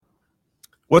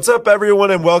What's up,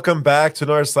 everyone, and welcome back to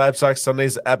another Slabstox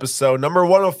Sundays episode, number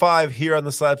 105 here on the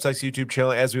Slabstox YouTube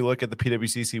channel as we look at the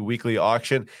PWCC weekly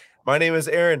auction. My name is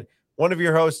Aaron, one of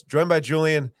your hosts, joined by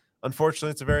Julian.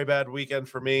 Unfortunately, it's a very bad weekend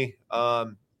for me.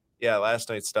 Last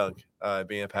night stunk,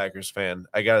 being a Packers fan.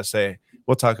 I got to say,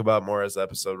 we'll talk about more as the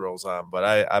episode rolls on, but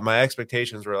I my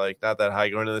expectations were like not that high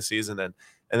going into the season, and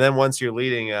then once you're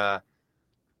leading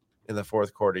in the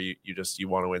fourth quarter, you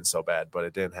want to win so bad, but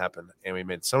it didn't happen, and we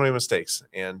made so many mistakes.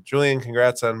 And Julian,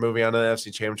 congrats on moving on to the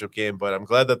NFC Championship game, but I'm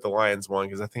glad that the Lions won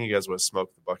because I think you guys would have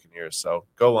smoked the Buccaneers. So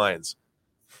go Lions!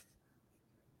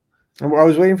 I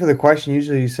was waiting for the question.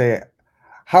 Usually, you say,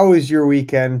 "How was your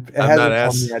weekend?" It I'm not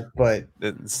hasn't come yet, but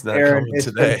it's not Aaron, coming it's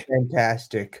today. been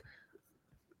fantastic.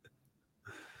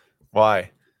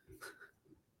 Why?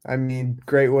 I mean,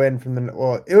 great win from the.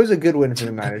 Well, it was a good win for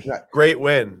the Niners. Great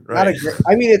win, right?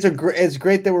 It's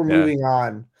great that we're moving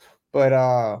on,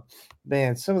 but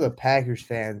man, some of the Packers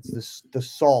fans, the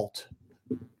salt,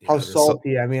 how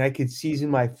salty. I mean, I could season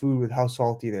my food with how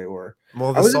salty they were.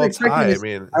 Well, the salt's high.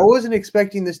 I wasn't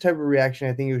expecting this type of reaction.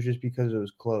 I think it was just because it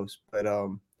was close, but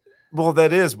well,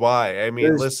 that is why. I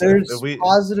mean, there's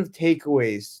positive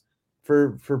takeaways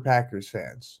for Packers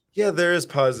fans. Yeah, there is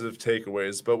positive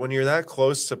takeaways, but when you're that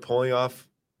close to pulling off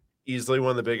easily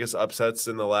one of the biggest upsets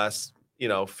in the last,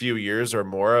 few years or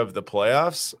more of the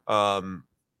playoffs,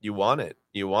 you want it.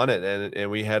 You want it.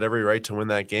 And we had every right to win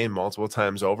that game multiple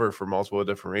times over for multiple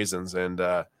different reasons. And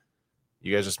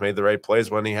you guys just made the right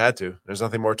plays when he had to. There's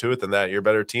nothing more to it than that. You're a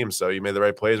better team, so you made the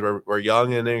right plays. We're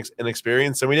young and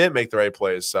inexperienced, and we didn't make the right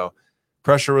plays. So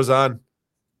pressure was on.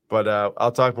 But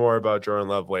I'll talk more about Jordan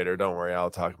Love later. Don't worry. I'll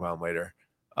talk about him later.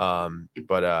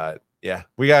 Yeah,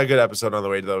 we got a good episode on the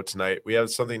way, though, tonight. We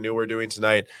have something new we're doing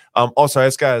tonight. Also, I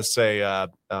just got to say, I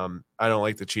don't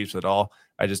like the Chiefs at all.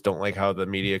 I just don't like how the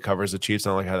media covers the Chiefs.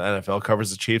 I don't like how the NFL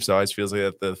covers the Chiefs. It always feels like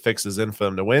that the fix is in for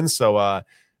them to win. So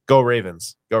go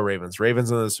Ravens. Go Ravens.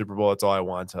 Ravens in the Super Bowl. That's all I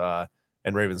want.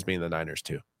 And Ravens being the Niners,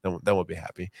 too. Then we'll be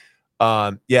happy.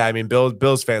 I mean,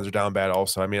 Bills fans are down bad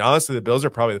also. I mean, honestly, the Bills are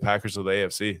probably the Packers of the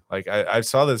AFC. Like, I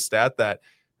saw this stat that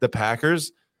the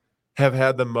Packers have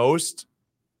had the most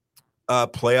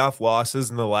playoff losses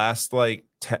in the last,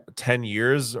 10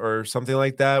 years or something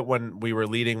like that when we were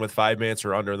leading with 5 minutes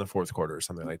or under in the fourth quarter or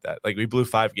something like that. Like, we blew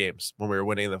 5 games when we were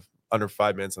winning the under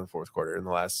 5 minutes in the fourth quarter in the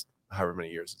last however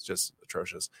many years. It's just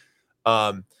atrocious.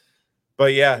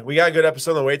 But yeah, we got a good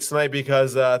episode on the way tonight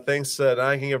because thanks and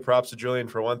I can give props to Julian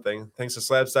for one thing. Thanks to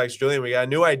Slabstox Julian, we got a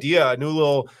new idea, a new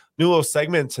little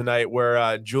segment tonight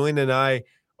where Julian and I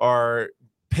are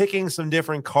picking some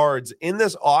different cards in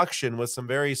this auction with some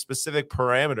very specific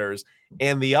parameters,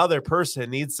 and the other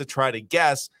person needs to try to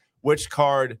guess which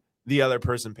card the other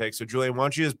person picks. So Julian, why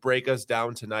don't you just break us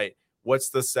down tonight?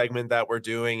 What's the segment that we're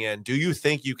doing, and do you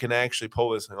think you can actually pull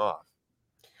this thing off?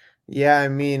 Yeah, I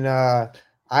mean,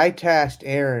 I tasked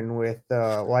Aaron with,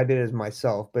 I did it as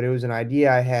myself, but it was an idea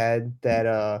I had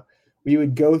that we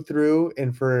would go through,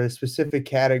 and for a specific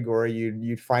category,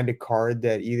 you'd find a card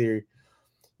that either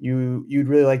you'd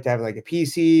really like to have like a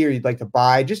PC or you'd like to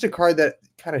buy, just a card that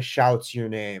kind of shouts your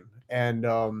name. And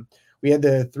we had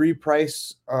the 3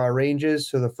 price ranges.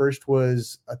 So the first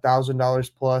was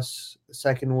 $1,000 plus. The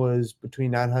second was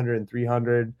between 900 and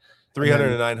 300. 300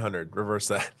 and 900. Reverse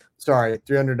that. Sorry,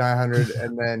 300, 900,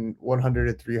 and then 100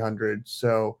 to 300.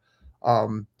 So,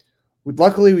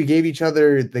 luckily we gave each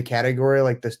other the category,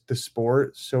 like the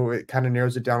sport, so it kind of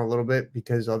narrows it down a little bit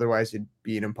because otherwise it'd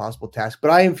be an impossible task. But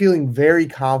I am feeling very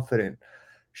confident.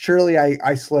 Surely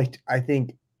I select, I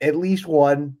think, at least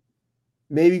one,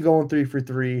 maybe going 3 for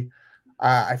 3.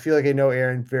 I feel like I know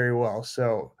Aaron very well,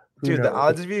 so. Dude, the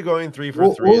odds of you going 3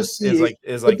 for 3 is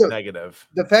negative.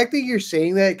 The fact that you're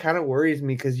saying that kind of worries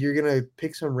me because you're gonna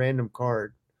pick some random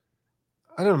card.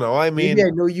 I don't know. I mean, maybe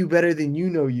I know you better than you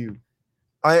know you.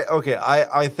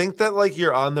 I think that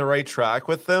you're on the right track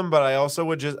with them, but I also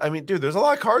would dude, there's a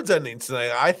lot of cards ending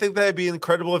tonight. I think that'd be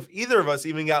incredible if either of us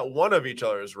even got one of each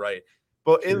other's right.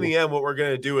 But in the end, what we're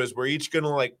gonna do is we're each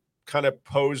gonna kind of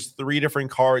pose 3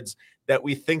 different cards that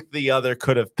we think the other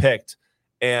could have picked,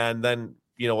 and then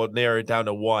we'll narrow it down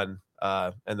to one,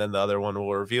 and then the other one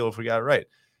will reveal if we got it right.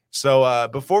 So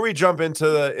before we jump into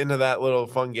that little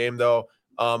fun game, though,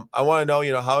 I want to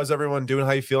know, how is everyone doing?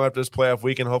 How you feeling after this playoff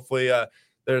week? And hopefully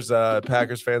there's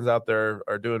Packers fans out there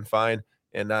are doing fine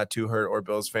and not too hurt, or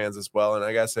Bills fans as well. And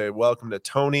I got to say, welcome to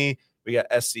Tony. We got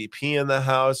SCP in the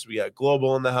house. We got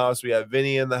Global in the house. We have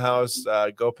Vinny in the house.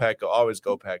 Go Pack Go. Always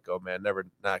Go Pack Go, man. Never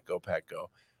not Go Pack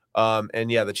Go.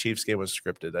 And yeah, the Chiefs game was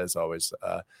scripted as always.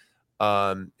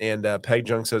 And Peg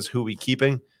Junk says, "Who we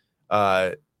keeping?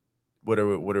 What are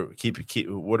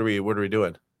we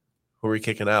doing? Who are we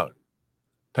kicking out?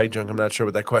 Peg Junk, I'm not sure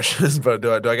what that question is, but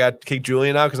do I got to kick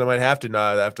Julian out? Because I might have to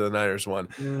now after the Niners won.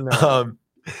 No.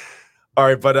 All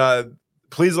right, but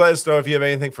please let us know if you have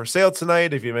anything for sale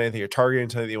tonight, if you have anything you're targeting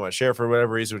tonight that you want to share for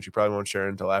whatever reason, which you probably won't share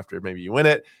until after maybe you win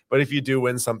it. But if you do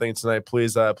win something tonight,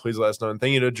 please let us know. And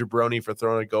thank you to Jabroni for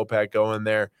throwing a go pack going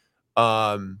there.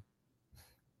 Dang,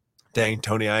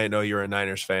 Tony, I didn't know you were a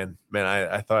Niners fan. Man,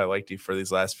 I thought I liked you for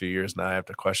these last few years. Now I have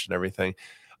to question everything.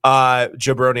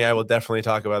 Jabroni, I will definitely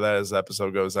talk about that as the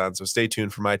episode goes on. So stay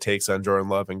tuned for my takes on Jordan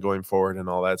Love and going forward and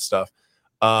all that stuff.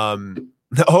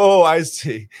 Oh, I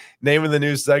see. Name of the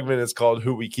new segment is called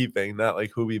Who We Keeping, not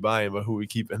like who we buying, but who we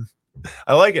keeping.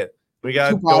 I like it. We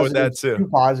got to go with that too. Too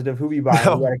positive. Who we buying?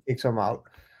 No. We got to kick some out.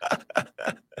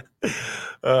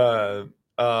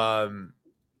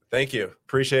 Thank you.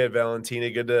 Appreciate it, Valentina.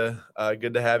 Good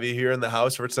to have you here in the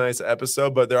house for tonight's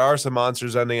episode. But there are some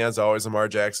monsters ending, as always. Lamar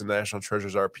Jackson, National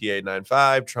Treasures RPA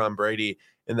 95, Tom Brady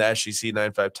in the SGC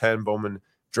 9510, Bowman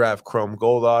Draft Chrome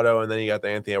Gold Auto, and then you got the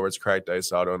Anthony Edwards Cracked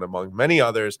Ice Auto, and among many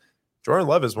others. Jordan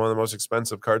Love is one of the most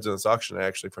expensive cards in this auction,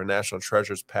 actually, for National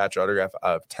Treasures patch autograph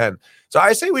out of 10. So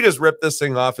I say we just rip this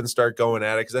thing off and start going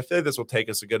at it, because I feel like this will take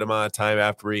us a good amount of time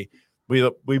after we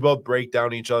both break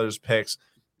down each other's picks.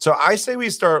 So I say we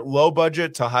start low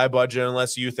budget to high budget,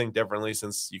 unless you think differently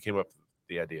since you came up with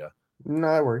the idea.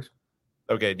 No, that works.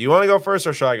 Okay. Do you want to go first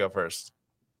or should I go first?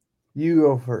 You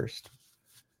go first.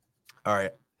 All right.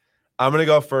 I'm going to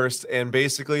go first. And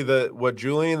basically the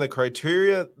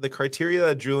criteria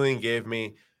that Julian gave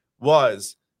me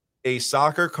was a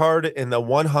soccer card in the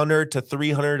 $100 to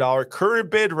 $300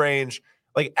 current bid range.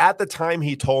 Like at the time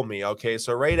he told me, okay.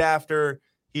 So right after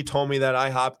he told me that, I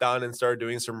hopped on and started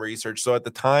doing some research. So at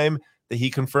the time that he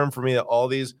confirmed for me that all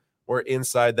these were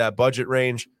inside that budget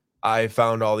range, I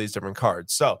found all these different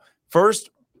cards. So first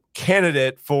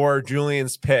candidate for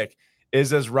Julian's pick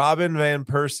is as Robin Van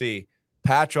Persie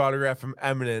patch autograph from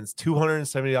Eminence,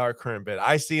 $270 current bid.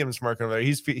 I see him smirking over there.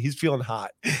 He's feeling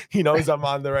hot. He knows I'm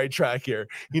on the right track here.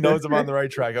 He knows I'm on the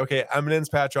right track. Okay, Eminence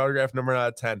patch autograph number 9 out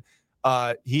of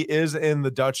 10. He is in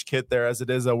the Dutch kit there, as it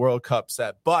is a World Cup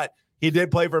set, but he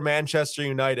did play for Manchester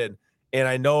United, and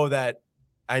I know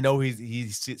he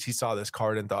saw this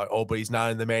card and thought, oh, but he's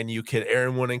not in the Man U kit.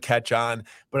 Aaron wouldn't catch on,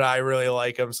 but I really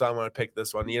like him, so I'm going to pick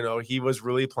this one. You know, he was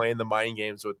really playing the mind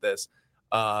games with this,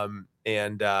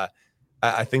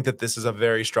 I think that this is a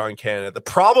very strong candidate. The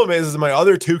problem is my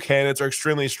other two candidates are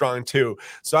extremely strong too,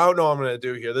 so I don't know what I'm going to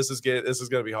do here. This is going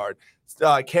to be hard.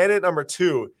 Candidate number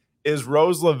 2 is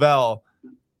Rose Lavelle.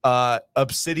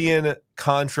 Obsidian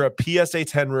Contra PSA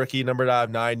 10 rookie, numbered out of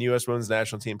 9, U.S. Women's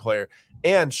National Team player.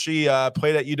 And she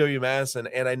played at UW-Madison.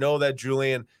 And I know that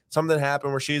Julian, something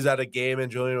happened where she's at a game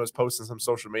and Julian was posting some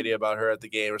social media about her at the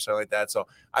game or something like that. So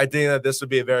I think that this would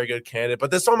be a very good candidate.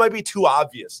 But this one might be too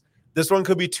obvious. This one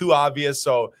could be too obvious.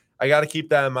 So I got to keep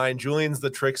that in mind. Julian's the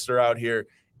trickster out here,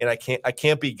 and I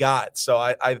can't be got. So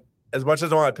I as much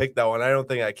as I want to pick that one, I don't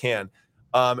think I can.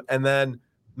 And then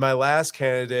my last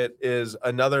candidate is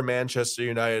another Manchester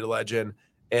United legend.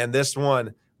 And this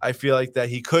one, I feel like that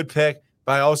he could pick,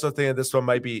 but I also think that this one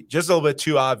might be just a little bit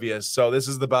too obvious. So this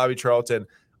is the Bobby Charlton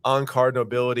on-card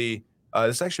nobility.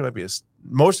 This actually might be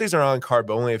most of these are on-card,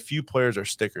 but only a few players are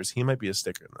stickers. He might be a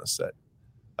sticker in this set.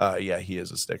 Yeah, he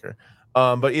is a sticker.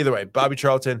 But either way, Bobby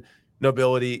Charlton,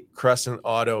 nobility, Crescent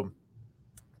Auto,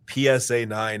 PSA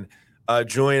 9.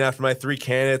 Julian, after my 3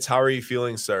 candidates, how are you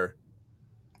feeling, sir?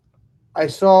 I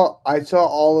saw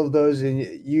all of those, and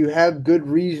you have good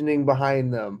reasoning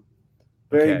behind them.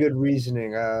 Very good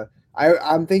reasoning.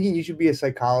 I'm thinking you should be a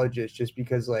psychologist, just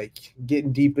because, like,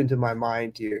 getting deep into my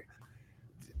mind here.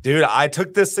 Dude, I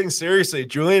took this thing seriously.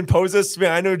 Julian posed this to me.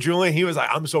 I know Julian. He was like,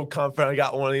 I'm so confident I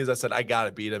got one of these. I said, I got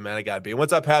to beat him, man. I got to beat him.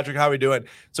 What's up, Patrick? How are we doing?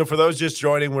 So for those just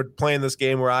joining, we're playing this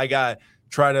game where I got to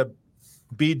try to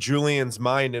beat Julian's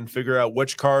mind and figure out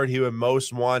which card he would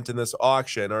most want in this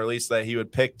auction, or at least that he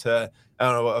would pick to, I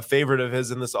don't know, a favorite of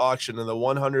his in this auction in the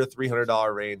 $100 to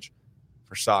 $300 range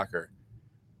for soccer.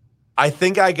 I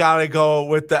think I got to go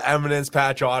with the Eminence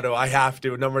patch auto. I have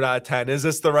to, numbered out of 10. Is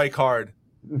this the right card?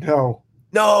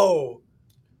 No.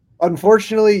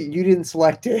 Unfortunately, you didn't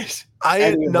select it.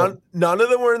 None of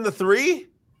them were in the 3?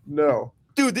 No.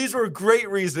 Dude, these were great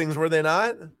reasonings, were they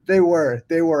not? They were.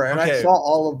 And okay. I saw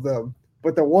all of them.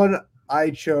 But the one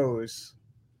I chose.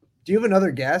 Do you have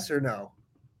another guess or no?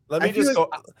 Let me just go.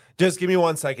 Just give me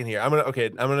 1 second here. I'm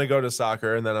gonna go to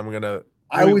soccer, and then I'm gonna.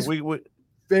 I was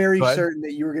very certain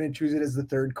that you were gonna choose it as the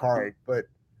 3rd card, but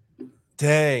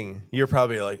dang, you're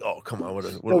probably like, oh, come on, what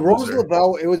Rose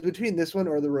Lavelle. It was between this one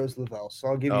or the Rose Lavelle, so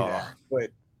I'll give you that. But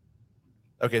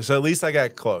okay, so at least I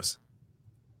got close.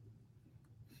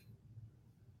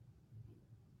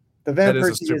 The Van That is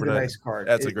a Persie is super a nice. nice card.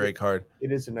 That's a great card.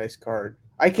 It is a nice card.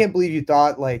 I can't believe you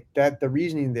thought like that. The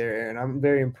reasoning there, Aaron. I'm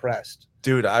very impressed.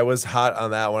 Dude, I was hot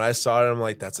on that when I saw it. I'm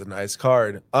like, that's a nice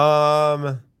card.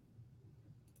 Oh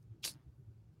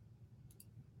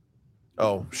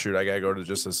shoot, I gotta go to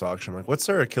just this auction. I'm like, what's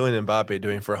Sarah Kylian Mbappe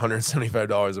doing for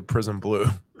 $175 a Prism Blue?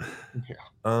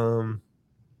 Yeah.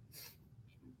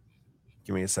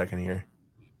 Give me a second here.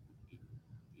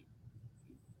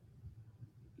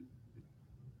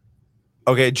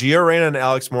 Okay, Gio Reyna and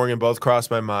Alex Morgan both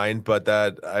crossed my mind, but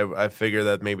that I figure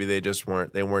that maybe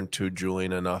they weren't too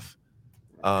Julian enough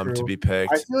to be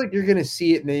picked. I feel like you're gonna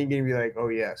see it and then you're gonna be like, oh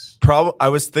yes. I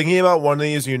was thinking about one of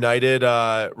these United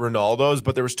Ronaldos,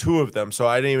 but there was two of them, so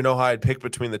I didn't even know how I'd pick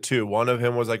between the two. One of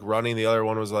him was like running, the other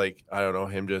one was like, I don't know,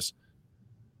 him just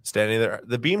standing there.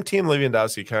 The Beam Team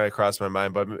Lewandowski kind of crossed my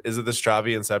mind, but is it the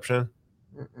Stravi Inception?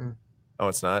 Mm-mm. Oh,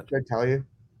 it's not. Should I tell you?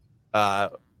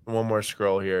 One more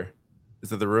scroll here.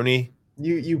 Is it the Rooney?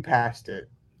 You passed it.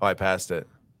 Oh, I passed it.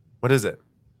 What is it?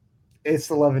 It's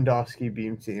the Lewandowski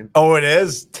Beam Team. Oh, it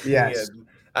is? Yes.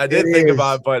 I did think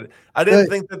about it, but I didn't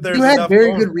think that there's you had enough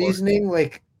very good reasoning.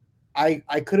 Like I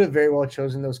could have very well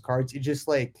chosen those cards. It just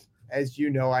like, as you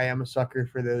know, I am a sucker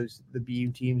for the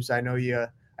Beam Teams. I know you.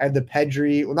 I have the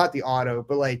Pedri, well, not the auto,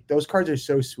 but like those cards are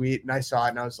so sweet. And I saw it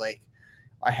and I was like,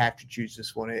 I have to choose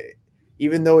this one.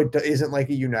 Even though it isn't like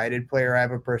a United player, I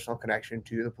have a personal connection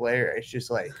to the player. It's just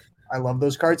like, I love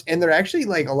those cards. And they're actually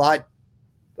like a lot,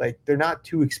 like they're not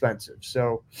too expensive.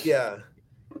 So yeah.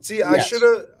 See, yes. I should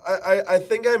have. I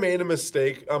think I made a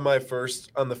mistake on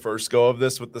the first go of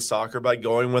this with the soccer by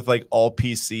going with like all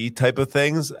PC type of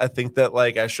things. I think that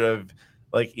like I should have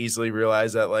like easily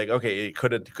realized that like, okay, it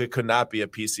could not be a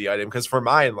PC item, because for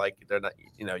mine, like they're not,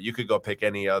 you could go pick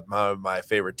any of my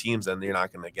favorite teams and you're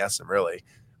not going to guess them really.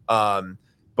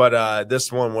 But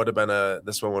this one would have been a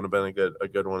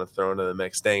good one to throw into the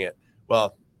mix. Dang it.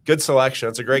 Well, good selection.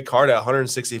 It's a great card at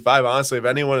 165. Honestly, if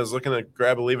anyone is looking to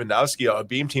grab a Lewandowski, a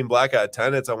Beam Team Black at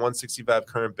 10, it's a 165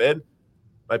 current bid.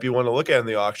 Might be one to look at in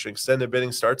the auction. Extended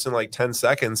bidding starts in like 10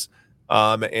 seconds.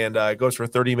 And it goes for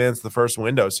 30 minutes the first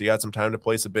window. So you got some time to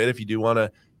place a bid if you do want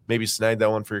to maybe snag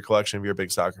that one for your collection if you're a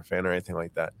big soccer fan or anything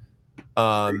like that.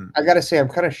 I gotta say, I'm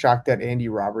kind of shocked that Andy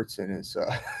Robertson is.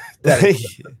 I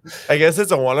guess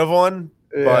it's a one of one,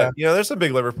 Yeah. but there's some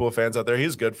big Liverpool fans out there.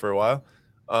 He's good for a while.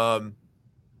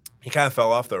 He kind of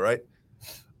fell off though, right?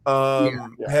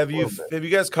 Have you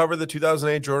guys covered the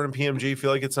 2008 Jordan PMG?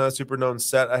 Feel like it's not a super known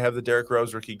set. I have the Derrick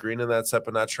Rose, Ricky Green in that set,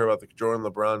 but not sure about the Jordan,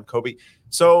 LeBron, Kobe.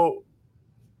 So,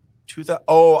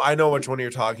 I know which one you're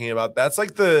talking about. That's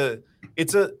like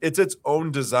it's its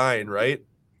own design, right?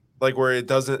 Like where it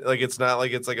doesn't, like it's not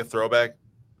like it's like a throwback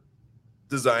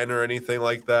design or anything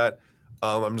like that.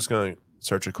 I'm just going to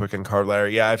search a quick in card ladder.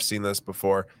 Yeah, I've seen this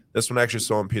before. This one actually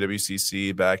sold in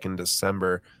PWCC back in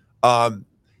December. An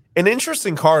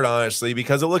interesting card, honestly,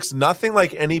 because it looks nothing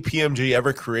like any PMG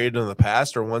ever created in the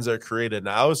past or ones that are created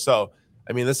now. So,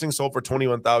 I mean, this thing sold for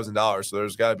 $21,000. So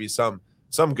there's got to be some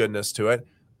goodness to it.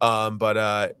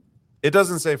 But it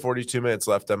doesn't say 42 minutes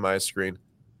left on my screen.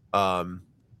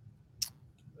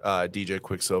 DJ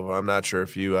Quicksilver. I'm not sure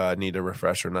if you need a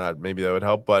refresh or not. Maybe that would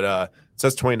help. But it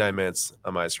says 29 minutes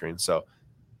on my screen. So.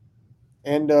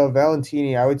 And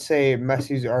Valentini, I would say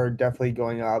Messi's are definitely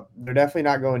going up. They're definitely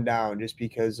not going down just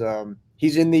because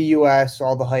he's in the U.S.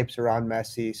 All the hype's around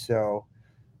Messi. So,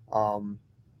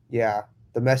 yeah,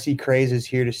 the Messi craze is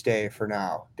here to stay for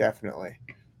now. Definitely.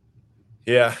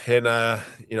 Yeah, and I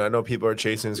know people are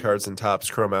chasing his cards in Topps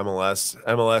Chrome MLS.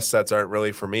 MLS sets aren't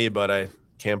really for me, but I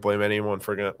can't blame anyone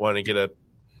for wanting to get a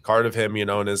card of him,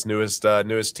 in his newest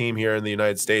team here in the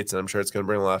United States, and I'm sure it's going to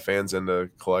bring a lot of fans into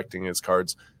collecting his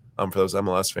cards. For those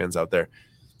MLS fans out there.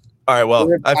 All right, well,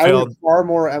 I failed. Far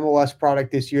more MLS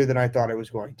product this year than I thought it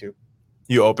was going to.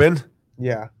 You opened?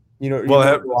 Yeah.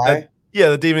 Well, why? Yeah,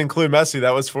 that didn't even include Messi.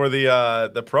 That was for the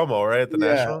promo, right? At the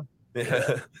National?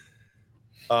 Yeah.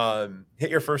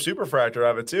 Hit your first superfractor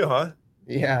of it too, huh?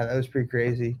 Yeah, that was pretty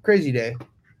crazy. Crazy day.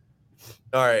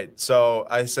 All right, so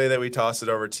I say that we toss it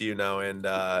over to you now, and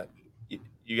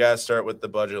you guys start with the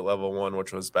budget level one,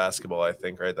 which was basketball, I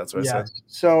think, right? That's what I said.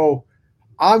 So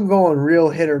I'm going real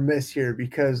hit or miss here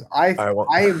because I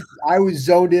was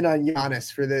zoned in on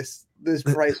Giannis for this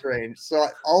price range. So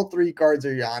all three cards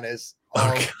are Giannis.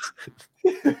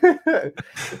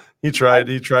 He tried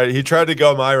to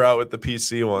go my route with the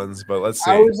PC ones, but let's see.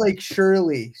 I was like,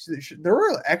 surely there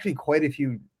were actually quite a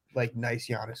few like nice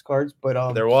Giannis cards,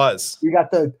 but there was. We got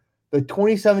the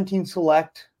 2017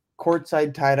 Select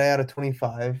courtside tie-dye out of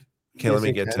 25. Okay, let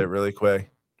me get to it really quick.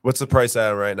 What's the price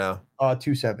at right now?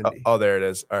 270. Oh, there it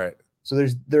is. All right. So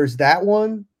there's that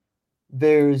one.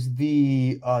 There's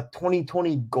the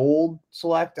 2020 Gold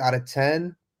Select out of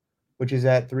 10, which is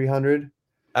at 300.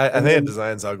 I And think the then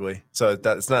design's ugly, so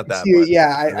it's not that see, much.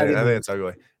 yeah, I think it's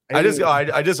ugly. I didn't even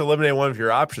I just eliminate one of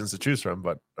your options to choose from.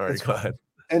 But all right, that's go fine. ahead.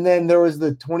 And then there was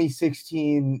the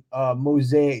 2016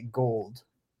 Mosaic Gold,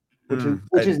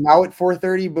 which is now at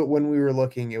 430, but when we were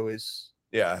looking, I it was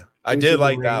did in the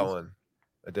like that range. one.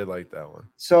 I did like that one.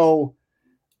 So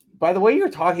by the way you're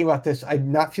talking about this, I'm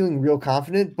not feeling real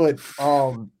confident, but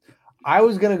I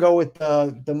was gonna go with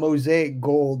the Mosaic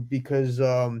Gold because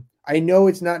I know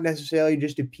it's not necessarily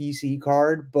just a PC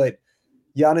card, but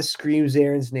Giannis screams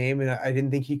Aaron's name, and I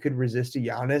didn't think he could resist a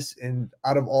Giannis. And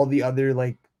out of all the other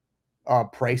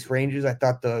price ranges, I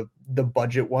thought the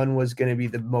budget one was going to be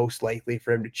the most likely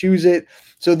for him to choose it.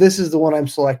 So this is the one I'm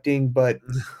selecting. But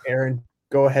Aaron,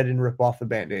 go ahead and rip off the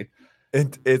Band-Aid.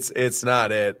 It's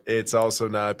not it. It's also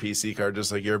not a PC card,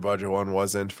 just like your budget one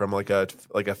wasn't from like a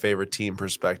favorite team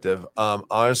perspective.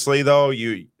 Honestly though,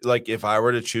 you like if I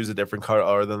were to choose a different card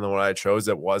other than the one I chose,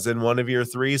 it wasn't one of your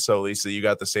three. So Lisa, you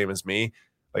got the same as me.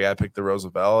 Like I picked the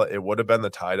Roosevelt. It would have been the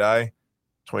tie-dye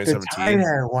The 2017.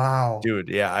 tie-dye, wow. Dude,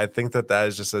 yeah, I think that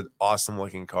is just an awesome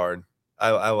looking card.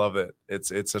 I love it.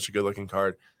 It's such a good looking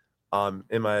card,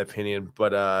 in my opinion.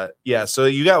 But yeah, so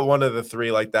you got one of the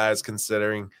three like that is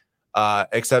considering.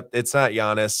 Except it's not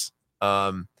Giannis.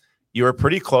 You were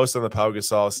pretty close on the Pau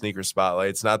Gasol sneaker spotlight.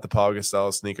 It's not the Pau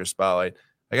Gasol sneaker spotlight.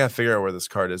 I gotta figure out where this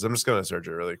card is. I'm just gonna search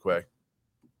it really quick.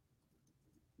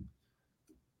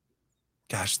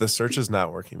 Gosh, the search is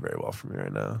not working very well for me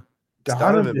right now. It's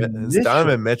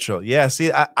Donovan Mitchell. Yeah,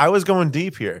 see, I was going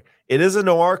deep here. It is a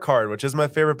noir card, which is my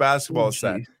favorite basketball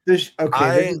set. This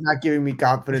is not giving me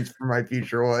confidence for my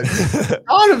future one.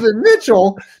 Donovan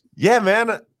Mitchell. Yeah,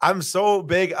 man, I'm so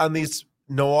big on these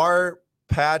noir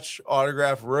patch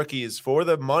autograph rookies for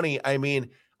the money. I mean,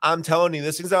 I'm telling you,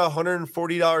 this thing's at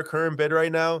 $140 current bid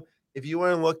right now. If you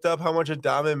went and looked up how much a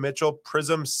Donovan Mitchell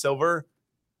Prism Silver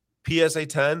PSA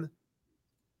 10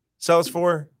 sells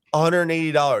for,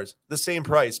 $180, the same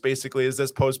price basically as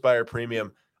this post buyer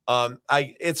premium.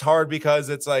 It's hard because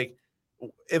it's like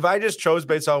if I just chose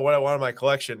based on what I want in my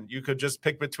collection, you could just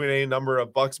pick between any number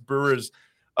of Bucks, Brewers,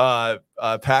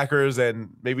 Packers, and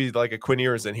maybe like a Quinn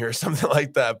Ewers in here or something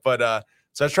like that. But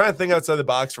so I was trying to think outside the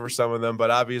box for some of them, but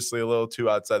obviously a little too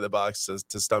outside the box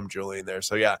to stump Julian there.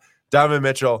 So yeah, Donovan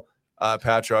Mitchell,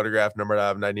 patch autograph number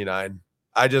out of 99.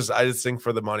 I just think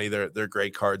for the money, they're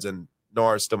great cards, and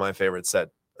Noir is still my favorite set.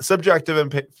 Subjective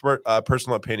and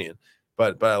personal opinion,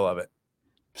 but I love it.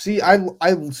 See, I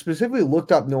specifically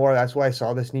looked up Noir. That's why I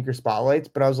saw the sneaker spotlights.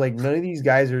 But I was like, none of these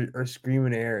guys are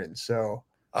screaming Aaron. So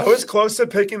I was close to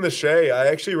picking the Shea. I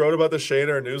actually wrote about the Shea in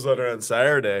our newsletter on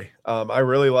Saturday. I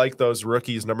really like those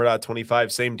rookies, numbered out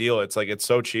 25. Same deal. It's like it's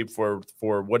so cheap for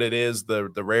what it is.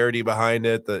 The rarity behind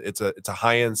it. It's a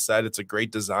high end set. It's a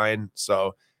great design.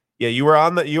 So yeah, you were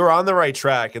on the right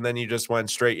track, and then you just went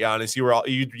straight Giannis. You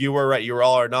were right. You were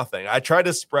all or nothing. I tried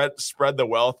to spread the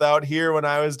wealth out here when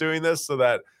I was doing this, so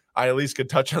that I at least could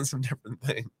touch on some different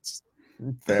things.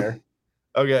 Fair.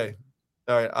 Okay.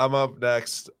 All right. I'm up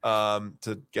next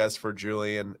to guess for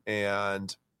Julian,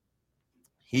 and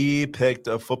he picked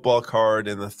a football card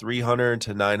in the $300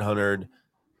 to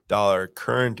 $900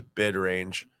 current bid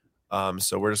range.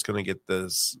 So we're just gonna get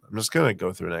this. I'm just gonna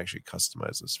go through and actually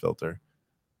customize this filter.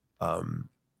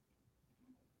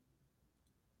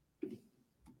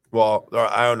 Well,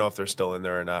 I don't know if they're still in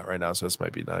there or not right now, so this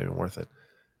might be not even worth it.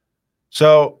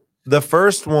 So the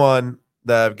first one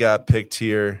that I've got picked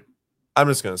here, I'm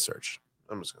just going to search.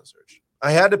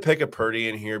 I had to pick a Purdy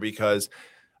in here because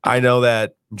I know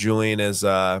that Julian is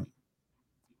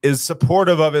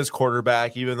supportive of his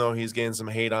quarterback, even though he's getting some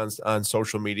hate on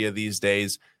social media these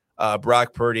days.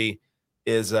 Brock Purdy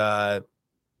is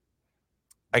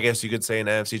I guess you could say an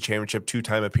NFC Championship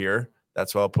 2-time appear.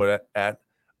 That's what I'll put it at.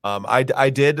 I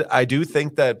do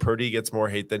think that Purdy gets more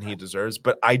hate than he deserves,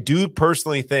 but I do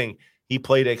personally think he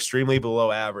played extremely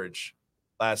below average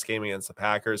last game against the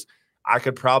Packers. I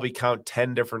could probably count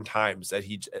 10 different times that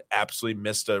he absolutely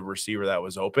missed a receiver that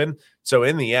was open. So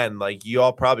in the end, like you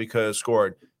all probably could have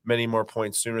scored many more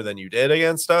points sooner than you did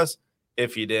against us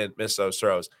if you didn't miss those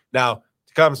throws. Now,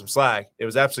 to cut him some slack, it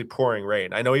was absolutely pouring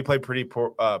rain. I know he played pretty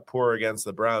poor against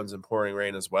the Browns in pouring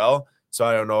rain as well. So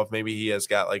I don't know if maybe he has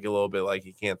got like a little bit like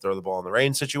he can't throw the ball in the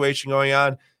rain situation going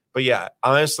on. But yeah,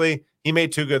 honestly, he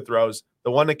made two good throws.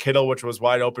 The one to Kittle, which was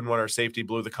wide open when our safety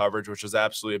blew the coverage, which was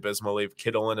absolutely abysmal. Leave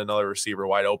Kittle and another receiver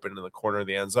wide open in the corner of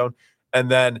the end zone.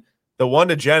 And then the one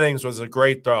to Jennings was a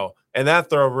great throw. And that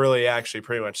throw really actually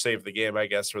pretty much saved the game, I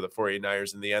guess, for the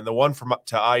 49ers in the end. The one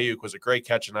to Ayuk was a great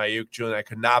catch in Ayuk. Julian, I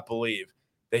could not believe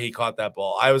that he caught that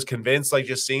ball. I was convinced, like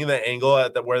just seeing the angle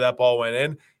at where that ball went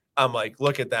in. I'm like,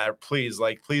 look at that, please,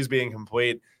 like please be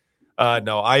incomplete.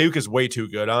 No, Ayuk is way too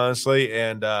good, honestly,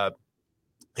 and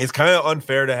it's kind of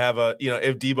unfair to have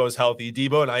if Debo's healthy,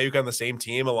 Debo and Ayuk on the same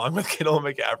team along with Kittle and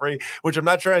McCaffrey, which I'm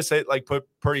not trying to say like put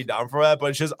Purdy down for that,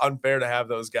 but it's just unfair to have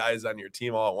those guys on your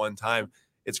team all at one time.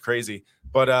 It's crazy.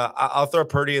 But I'll throw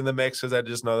Purdy in the mix because I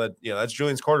just know that, that's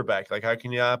Julian's quarterback. Like, how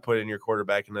can you not put in your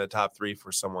quarterback in the top 3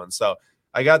 for someone? So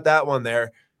I got that one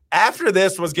there. After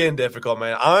this was getting difficult,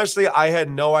 man. Honestly, I had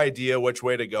no idea which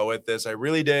way to go with this. I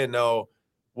really didn't know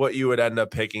what you would end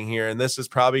up picking here. And this is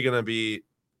probably going to be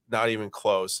not even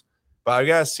close. But I've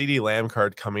got a CD Lamb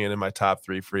card coming in my top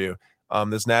 3 for you.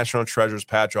 This National Treasures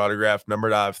patch autograph,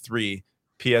 numbered out of 3,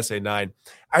 PSA 9.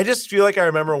 I just feel like I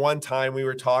remember one time we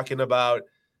were talking about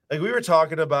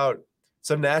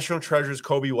some National Treasures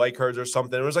Kobe White cards or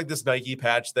something. It was like this Nike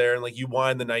patch there, and like you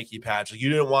wanted the Nike patch. Like you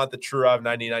didn't want the True of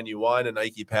 99, you wanted a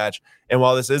Nike patch. And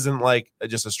while this isn't like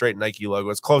just a straight Nike logo,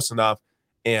 it's close enough.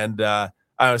 And I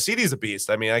don't know, CD's a beast.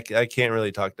 I mean, I can't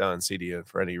really talk down CD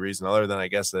for any reason other than I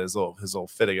guess that his little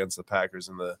fit against the Packers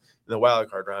in the wild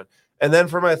card round. And then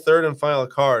for my third and final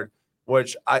card,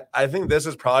 which I think this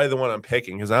is probably the one I'm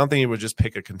picking because I don't think he would just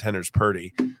pick a contender's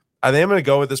Purdy. I think I'm going to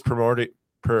go with this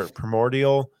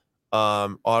primordial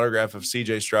autograph of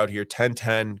CJ Stroud here,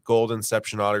 10/10 gold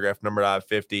inception autograph, numbered out of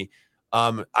 50.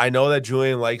 I know that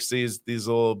Julian likes these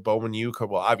little Bowman U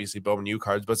cards. Well, obviously Bowman U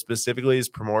cards, but specifically his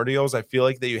primordials. I feel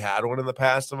like that you had one in the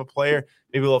past of a player,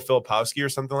 maybe a little Filipowski or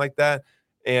something like that.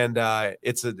 And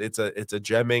it's a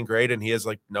gem in grade, and he has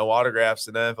like no autographs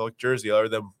in NFL jersey other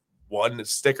than one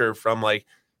sticker from like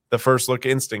the first look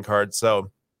instant card.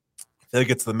 So I feel like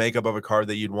it's the makeup of a card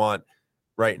that you'd want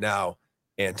right now.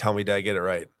 And tell me, did I get it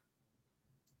right?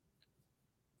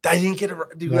 I didn't get it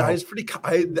right, dude. No. I was pretty.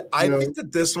 I think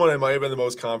that this one I might have been the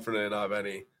most confident of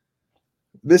any.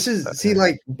 This is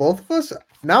like both of us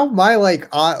now. My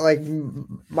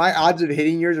my odds of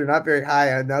hitting yours are not very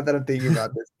high. Now that I'm thinking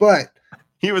about this, but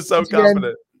he was so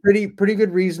confident. Pretty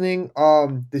good reasoning.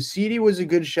 The CD was a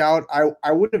good shout.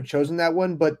 I would have chosen that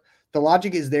one, but the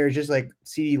logic is there. Just like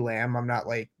CD Lamb, I'm not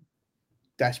like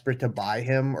desperate to buy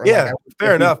him. Or yeah,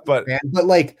 fair enough. But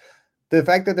like. The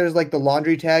fact that there's like the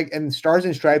laundry tag and Stars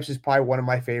and Stripes is probably one of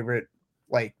my favorite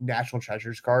like National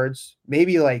Treasures cards.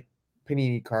 Maybe like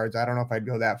Panini cards. I don't know if I'd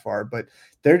go that far, but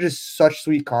they're just such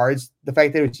sweet cards. The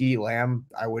fact that it's CeeDee Lamb,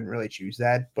 I wouldn't really choose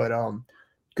that. But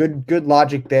good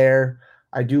logic there.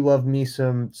 I do love me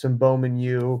some Bowman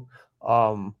U.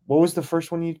 What was the first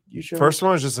one you showed? First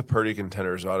one was just a Purdy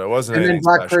contenders auto. It wasn't and anything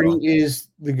then Brock special. Purdy is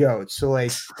the GOAT. So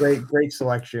like great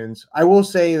selections. I will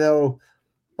say though,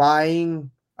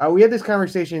 buying. We had this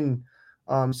conversation,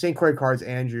 St. Croix Cards,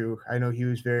 Andrew. I know he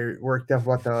was very worked up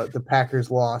about the Packers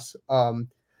loss,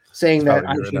 saying that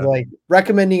I should like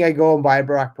recommending I go and buy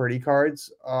Brock Purdy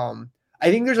cards. I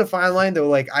think there's a fine line though.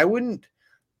 Like I don't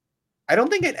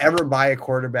think I'd ever buy a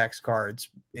quarterback's cards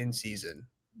in season.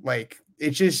 Like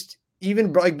it's just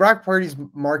even like Brock Purdy's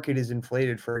market is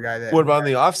inflated for a guy that. What about in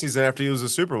the offseason after he was a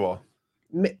Super Bowl?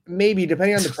 Maybe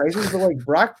depending on the prices, but like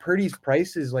Brock Purdy's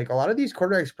prices, like a lot of these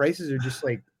quarterbacks' prices are just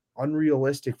like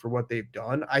unrealistic for what they've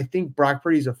done. I think Brock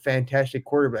Purdy's a fantastic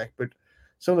quarterback, but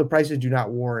some of the prices do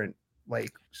not warrant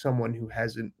like someone who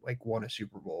hasn't like won a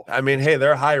Super Bowl. I mean, hey,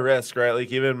 they're high risk, right?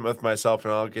 Like even with myself,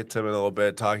 and I'll get to him in a little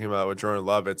bit talking about with Jordan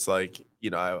Love. It's like,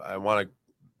 I want to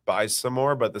buy some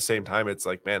more, but at the same time, it's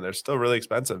like, man, they're still really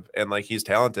expensive, and like he's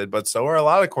talented, but so are a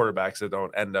lot of quarterbacks that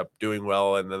don't end up doing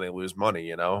well, and then they lose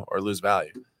money, or lose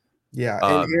value. Yeah,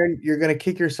 and Aaron, you're gonna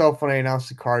kick yourself when I announce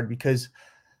the card because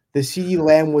the CeeDee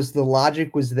Lamb the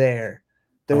logic was there.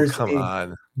 There's come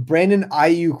on. Brandon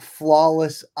Ayuk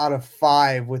flawless out of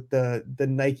 5 with the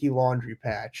Nike laundry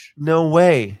patch. No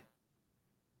way.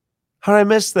 How did I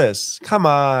miss this? Come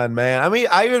on, man. I mean,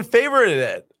 I even favorited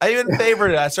it.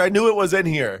 So I knew it was in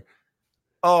here.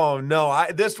 Oh no!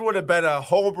 This would have been a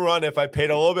home run if I paid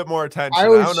a little bit more attention. I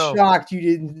was shocked you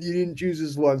didn't choose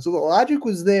this one. So the logic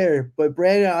was there, but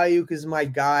Brandon Ayuk is my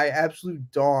guy,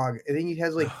 absolute dog. I think he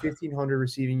has like 1,500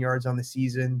 receiving yards on the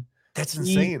season. That's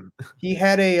insane. He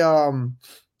had a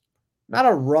not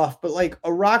a rough, but like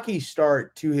a rocky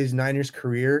start to his Niners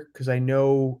career because I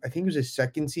think it was his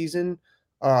second season.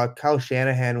 Kyle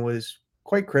Shanahan was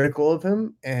quite critical of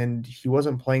him, and he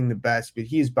wasn't playing the best, but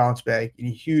he's bounced back in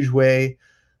a huge way.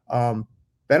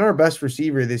 Been our best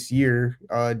receiver this year.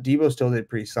 Debo still did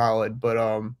pretty solid, but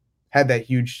had that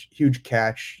huge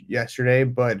catch yesterday.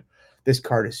 But this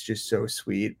card is just so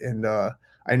sweet, and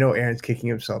I know Aaron's kicking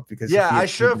himself because if Yeah, he I had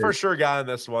should have for sure gotten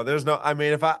this one. There's no, I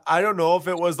mean, if I don't know if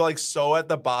it was like so at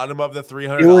the bottom of the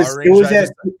 $300 it range. was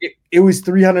it was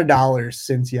 $300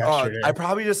 since yesterday. I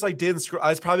probably just like didn't scroll. I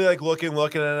was probably like looking, and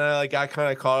I like got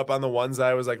kind of caught up on the ones that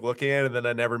I was like looking at, and then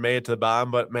I never made it to the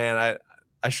bottom. But man,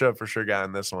 I should have for sure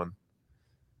gotten this one.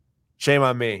 Shame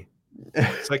on me.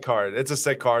 Sick card. It's a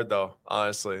sick card though.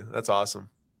 Honestly, that's awesome.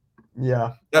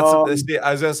 Yeah. That's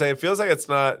I was gonna say it feels like it's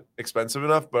not expensive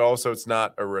enough, but also it's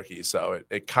not a rookie, so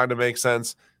it kind of makes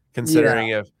sense considering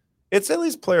if it's at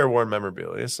least player worn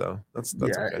memorabilia. So that's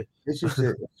okay. It's just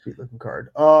a sweet looking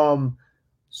card.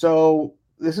 So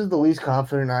this is the least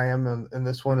confident I am in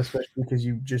this one, especially because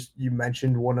you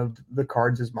mentioned one of the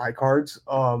cards as my cards.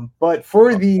 But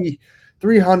for the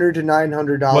 $300 to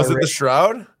 $900, was it the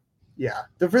Shroud? Yeah,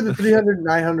 for the $300 to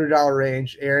 $900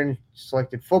 range, Aaron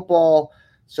selected football.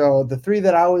 So the three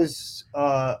that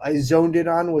I zoned in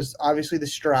on was obviously the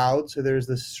Stroud. So there's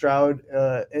the Stroud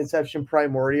Inception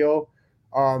Primordial.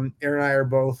 Aaron and I are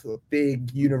both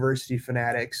big university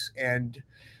fanatics, and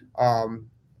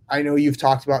I know you've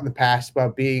talked about in the past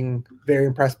about being very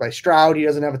impressed by Stroud. He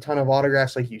doesn't have a ton of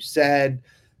autographs, like you said.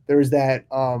 There was that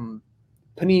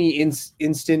Panini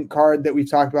Instant card that we've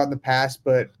talked about in the past,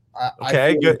 but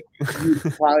okay, good.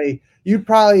 You'd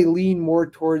probably lean more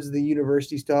towards the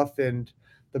university stuff, and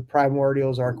the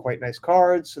Primordials are quite nice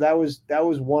cards. So that was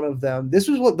one of them. This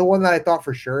was the one that I thought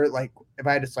for sure, like if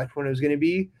I had to select one, it was going to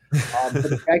be. But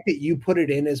the fact that you put it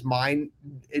in as mine,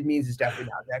 it means it's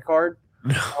definitely not that card.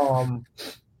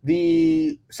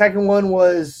 The second one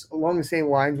was along the same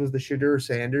lines, was the Shadur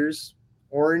Sanders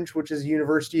orange, which is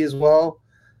university as well.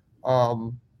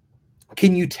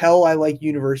 Can you tell I like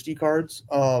university cards?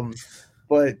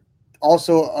 But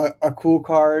also a cool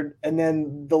card. And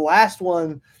then the last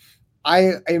one,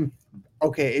 I am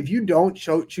okay. If you don't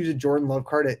choose a Jordan Love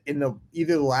card in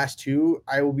either the last two,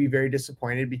 I will be very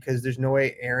disappointed, because there's no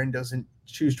way Aaron doesn't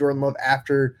choose Jordan Love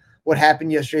after what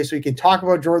happened yesterday, so we can talk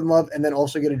about Jordan Love and then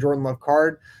also get a Jordan Love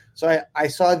card. So I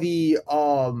saw the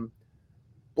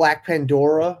Black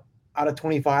Pandora out of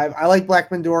 25. I like Black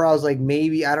Pandora. I was like,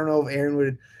 maybe, I don't know if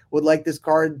Aaron would like this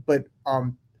card, but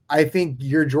I think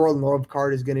your Jordan Love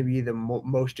card is going to be the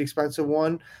most expensive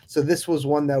one. So this was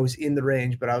one that was in the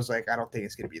range, but I was like, I don't think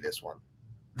it's going to be this one.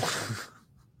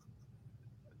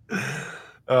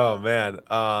 Oh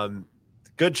man.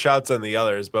 Good shots on the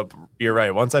others, but you're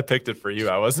right. Once I picked it for you,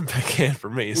 I wasn't picking it for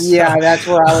me. So. Yeah, that's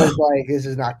where I was like, this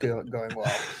is not going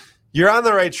well. You're on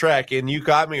the right track, and you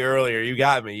got me earlier. You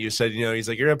got me. You said, he's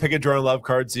like, you're going to pick a Jordan Love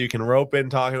card so you can rope in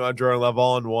talking about Jordan Love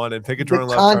all in one and pick a Jordan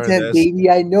Love card. Content, baby.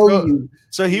 I know you.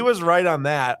 So he was right on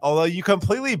that, although you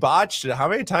completely botched it. How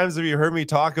many times have you heard me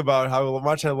talk about how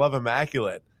much I love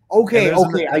Immaculate? Okay.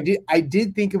 I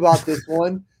did think about this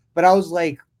one, but I was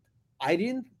like, I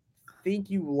didn't think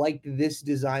you liked this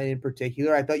design in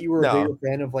particular. I thought you were a bigger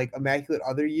fan of like Immaculate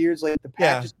other years. Like the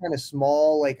patch is kind of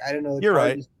small. Like I don't know. You're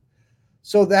right.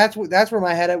 So that's where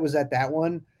my head was at that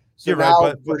one. So you're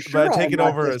right, but I take it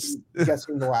over as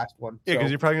guessing the last one. Yeah,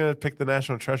 because you're probably gonna pick the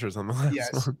National Treasures on the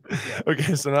last one. Yeah.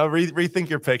 Okay, so now rethink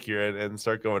your pick here and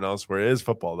start going elsewhere. It is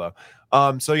football though.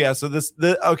 So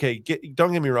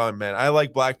don't get me wrong, man. I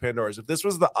like Black Pandoras. If this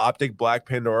was the Optic Black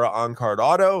Pandora on card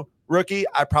auto rookie,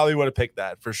 I probably would have picked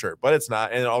that for sure, but it's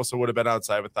not, and it also would have been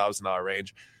outside of $1,000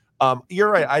 range.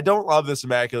 You're right. I don't love this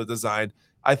Immaculate design.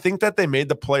 I think that they made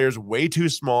the players way too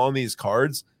small in these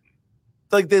cards.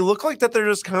 Like they look like that they're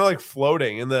just kind of like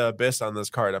floating in the abyss on this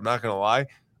card. I'm not gonna lie.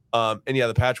 And yeah,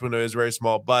 the patch window is very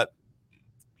small, but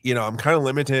I'm kind of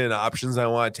limited in options I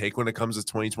want to take when it comes to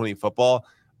 2020 football.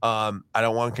 I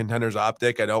don't want Contenders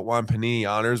Optic. I don't want Panini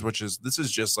Honors, this is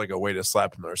just like a way to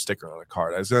slap another sticker on a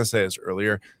card. I was gonna say this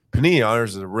earlier. Panini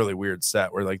Honors is a really weird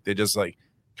set where like they just like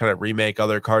kind of remake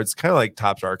other cards, kind of like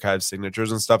Topps Archive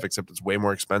signatures and stuff, except it's way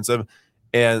more expensive.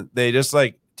 And they just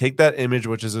like take that image,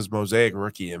 which is his Mosaic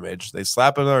rookie image, they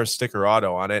slap another sticker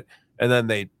auto on it, and then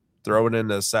they throw it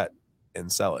into a set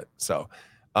and sell it. So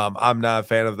I'm not a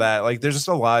fan of that. Like there's just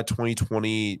a lot of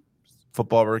 2020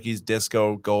 football rookies,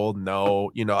 disco, gold.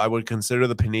 No, I would consider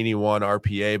the Panini one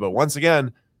RPA, but once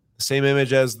again, the same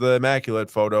image as the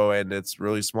Immaculate photo, and it's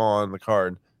really small on the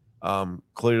card.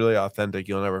 Clearly authentic.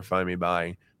 You'll never find me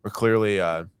buying. Or clearly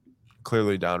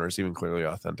down, or even clearly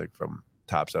authentic from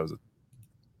Topps. That was a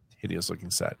hideous looking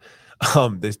set.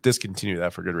 They discontinued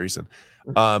that for good reason.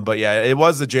 But yeah, it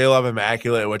was the J Love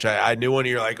Immaculate, which I knew when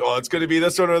you're like, oh, it's going to be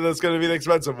this one or that's going to be the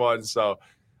expensive one. So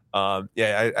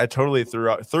I totally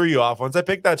threw you off once I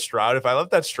picked that Stroud. If I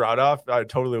left that Stroud off, I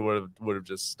totally would have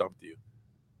just stumped you.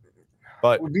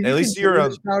 But at least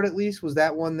you're Stroud. At least was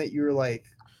that one that you were like,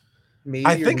 maybe, or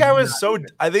not even? I think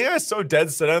I was so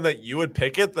dead set on that you would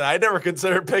pick it that I never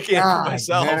considered picking it for God, man,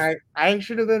 myself. I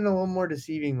should have been a little more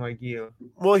deceiving like you.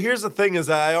 Well, here's the thing is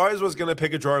that I always was going to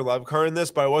pick a Jordan Love car in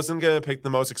this, but I wasn't going to pick the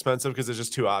most expensive because it's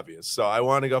just too obvious. So I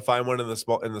want to go find one in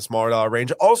the smaller dollar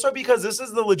range. Also because this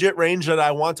is the legit range that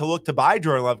I want to look to buy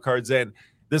Jordan Love cards in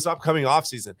this upcoming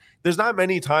offseason. There's not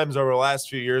many times over the last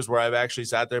few years where I've actually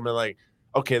sat there and been like,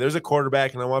 okay, there's a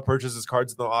quarterback and I want to purchase his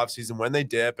cards in the offseason when they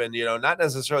dip and, not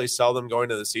necessarily sell them going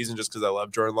to the season just because I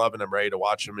love Jordan Love and I'm ready to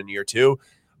watch him in year two.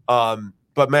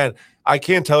 But man, I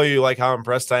can't tell you like how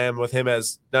impressed I am with him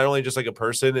as not only just like a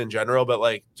person in general, but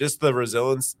like just the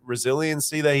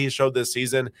resiliency that he showed this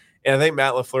season. And I think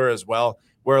Matt LaFleur as well,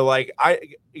 where like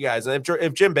guys,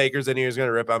 if Jim Baker's in here, he's going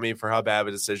to rip on me for how bad of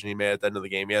a decision he made at the end of the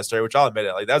game yesterday, which I'll admit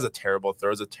it. Like that was a terrible throw.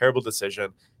 It was a terrible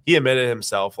decision. He admitted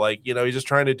himself, like, he's just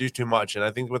trying to do too much. And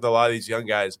I think with a lot of these young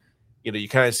guys, you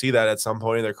kind of see that at some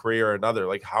point in their career or another,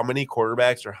 like how many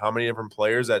quarterbacks or how many different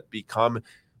players that become,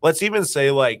 let's even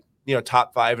say like,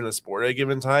 top 5 in a sport at a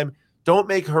given time, don't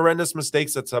make horrendous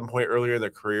mistakes at some point earlier in their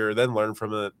career, then learn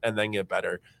from it and then get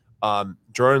better.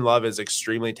 Jordan Love is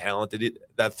extremely talented.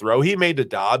 That throw he made to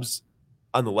Dobbs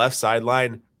on the left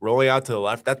sideline, rolling out to the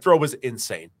left, that throw was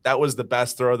insane. That was the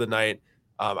best throw of the night.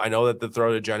 I know that the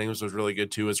throw to Jennings was really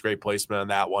good too. It was great placement on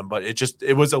that one, but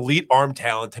it was elite arm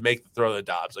talent to make the throw to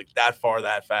Dobbs, like that far,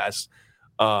 that fast,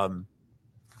 and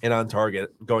on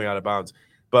target, going out of bounds.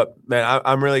 But man,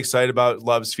 I'm really excited about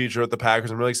Love's future with the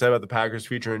Packers. I'm really excited about the Packers'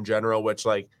 future in general, which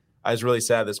like I was really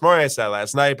sad this morning. I said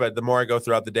last night, but the more I go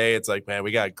throughout the day, it's like, man,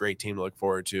 we got a great team to look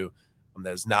forward to.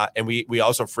 That's not, and we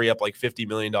also free up like $50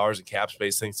 million in cap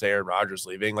space thanks to Aaron Rodgers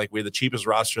leaving. Like we have the cheapest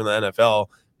roster in the NFL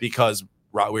because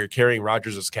we were carrying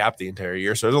Rodgers as cap the entire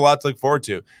year. So there's a lot to look forward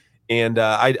to. And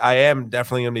I am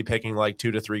definitely going to be picking like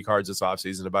 2 to 3 cards this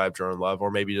offseason to buy up Jordan Love,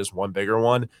 or maybe just one bigger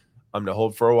one. I'm to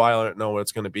hold for a while. I don't know what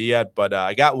it's going to be yet, but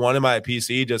I got one in my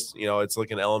PC. Just it's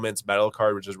like an Elements metal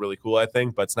card, which is really cool, I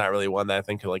think, but it's not really one that I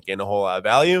think could like gain a whole lot of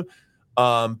value.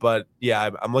 But yeah,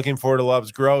 I'm looking forward to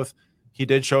Love's growth. He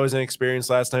did show his inexperience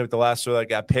last night with the last throw that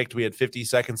got picked. We had 50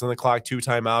 seconds on the clock, 2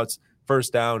 timeouts,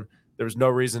 first down. There was no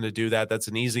reason to do that. That's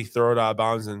an easy throw to out of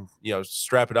bounds and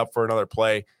strap it up for another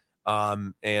play. Yeah,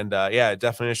 it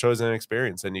definitely shows an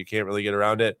experience, and you can't really get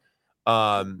around it.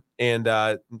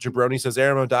 Jabroni says,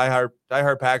 Aaron, I'm a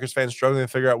diehard Packers fan struggling to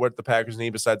figure out what the Packers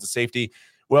need besides the safety.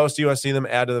 What else do you want to see them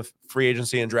add to the free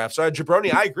agency and draft? So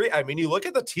Jabroni, I agree. I mean, you look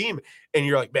at the team and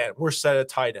you're like, man, we're set at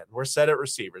tight end. We're set at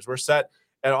receivers. We're set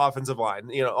at offensive line,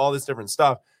 all this different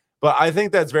stuff. But I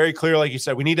think that's very clear. Like you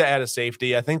said, we need to add a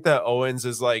safety. I think that Owens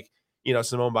is like,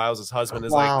 Simone Biles' husband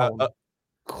is like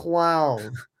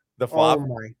clown. The flop. Oh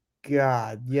my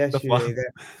God. Yesterday,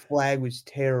 that flag was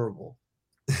terrible.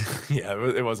 Yeah,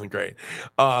 it wasn't great.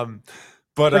 But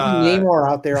Neymar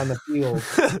out there on the field.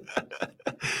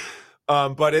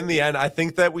 But in the end, I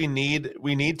think that we need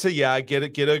to get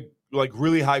a like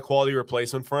really high quality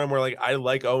replacement for him. Where like I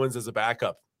like Owens as a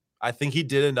backup. I think he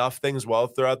did enough things well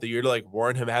throughout the year to like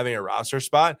warrant him having a roster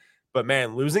spot. But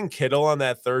man, losing Kittle on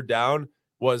that third down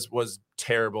was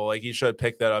terrible. Like he should have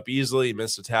picked that up easily. He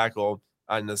missed a tackle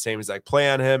on the same exact play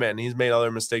on him, and he's made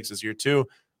other mistakes this year too.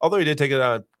 Although he did take it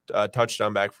on a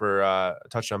touchdown back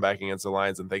against the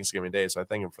Lions on Thanksgiving Day, so I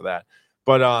thank him for that.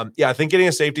 But yeah, I think getting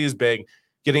a safety is big.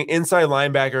 Getting inside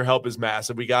linebacker help is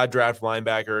massive. We got to draft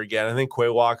linebacker again. I think Quay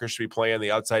Walker should be playing on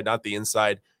the outside, not the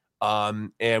inside.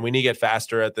 And we need to get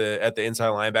faster at the inside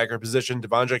linebacker position.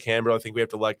 Devondre Campbell, I think we have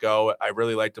to let go. I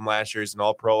really liked him last year. He's an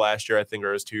All-Pro last year, I think, or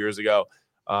it was 2 years ago,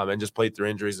 and just played through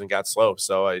injuries and got slow.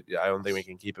 So I don't think we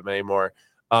can keep him anymore.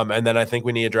 And then I think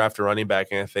we need to draft a running back.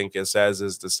 And I think it says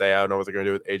is to say, I don't know what they're going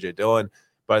to do with A.J. Dillon,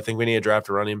 but I think we need to draft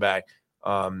a running back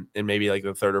in maybe like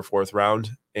the 3rd or 4th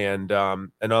round. And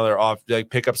another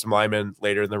pick up some linemen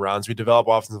later in the rounds. We develop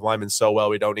offensive linemen so well.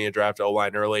 We don't need to draft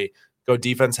O-line early. Go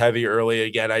defense heavy early.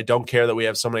 Again, I don't care that we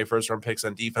have so many first-round picks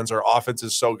on defense. Our offense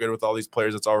is so good with all these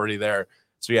players that's already there.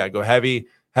 So, yeah, go heavy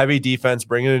defense,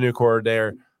 bring in a new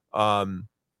coordinator.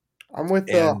 I'm with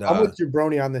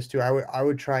Jabroni on this too. I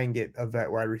would try and get a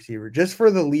vet wide receiver just for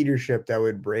the leadership that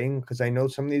would bring, because I know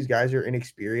some of these guys are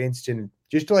inexperienced and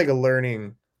just like a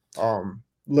learning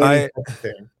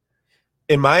thing.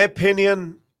 In my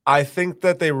opinion, I think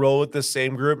that they roll with the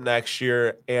same group next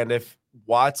year, and if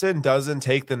Watson doesn't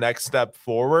take the next step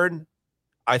forward,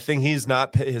 I think he's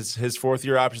not his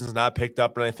 4th-year option is not picked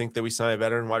up, and I think that we sign a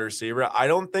veteran wide receiver. I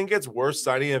don't think it's worth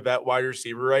signing a vet wide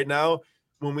receiver right now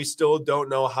when we still don't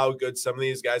know how good some of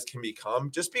these guys can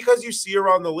become, just because you see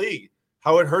around the league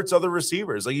how it hurts other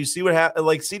receivers. Like you see what happened.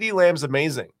 Like CeeDee Lamb's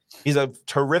amazing. He's a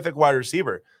terrific wide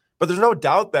receiver. But there's no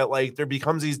doubt that like there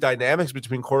becomes these dynamics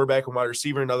between quarterback and wide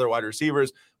receiver and other wide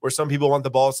receivers where some people want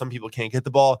the ball, some people can't get the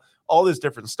ball, all this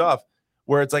different stuff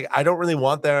where it's like, I don't really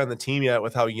want that on the team yet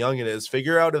with how young it is.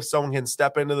 Figure out if someone can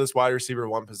step into this wide receiver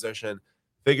one position,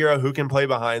 figure out who can play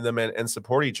behind them and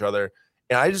support each other.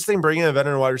 And I just think bringing a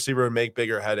veteran wide receiver would make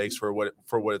bigger headaches for what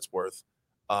it's worth.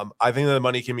 I think that the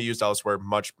money can be used elsewhere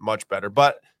much, much better.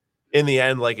 But in the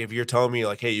end, like if you're telling me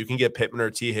like, hey, you can get Pittman or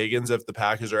T. Higgins if the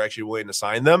Packers are actually willing to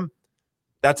sign them,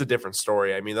 that's a different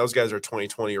story. I mean, those guys are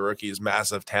 2020 rookies,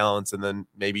 massive talents. And then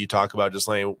maybe you talk about just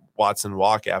letting Watson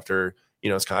walk after,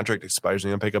 his contract expires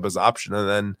and he'll pick up his option. And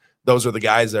then those are the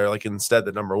guys that are like instead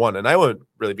the number one. And I wouldn't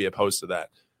really be opposed to that.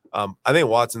 I think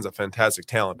Watson's a fantastic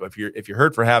talent, but if you're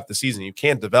hurt for half the season, you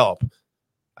can't develop.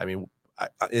 I mean,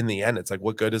 in the end, it's like,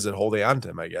 what good is it holding on to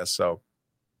him, I guess? So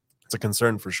it's a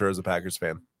concern for sure as a Packers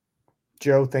fan.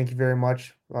 Joe, thank you very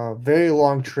much. Very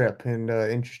long trip and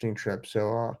interesting trip.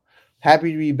 So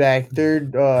happy to be back.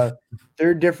 Third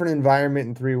different environment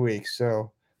in 3 weeks.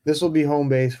 So this will be home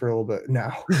base for a little bit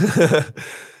now.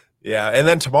 Yeah, and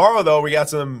then tomorrow though we got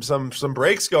some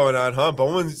breaks going on, huh?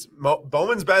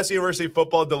 Bowman's best university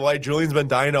football delight. Julian's been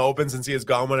dying to open since he was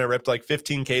gone when I ripped like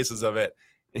 15 cases of it,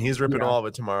 and he's ripping all of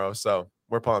it tomorrow. So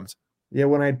we're pumped. Yeah,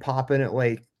 when I'd pop in at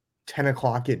like 10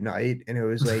 o'clock at night, and it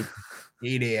was like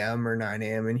 8 a.m. or 9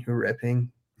 a.m. and you're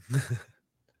ripping.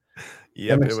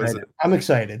 Yep, I'm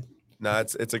excited. No,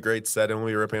 it's a great set, and we'll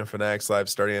be ripping Fanatics Live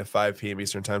starting at 5 p.m.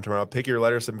 Eastern time tomorrow. Pick your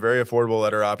letter. Some very affordable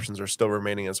letter options are still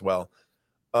remaining as well.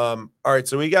 All right,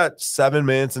 so we got 7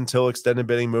 minutes until extended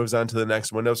bidding moves on to the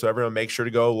next window. So everyone make sure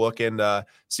to go look and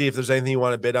see if there's anything you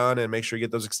want to bid on, and make sure you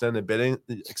get those extended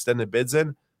bids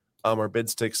in, or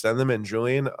bids to extend them. And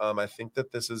Julian, I think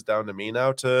that this is down to me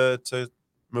now to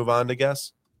move on to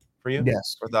guess for you.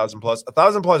 Yes. For 1,000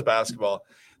 plus basketball.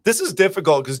 This is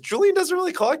difficult because Julian doesn't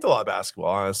really collect a lot of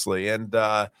basketball, honestly. And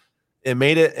it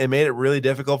made it really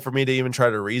difficult for me to even try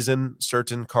to reason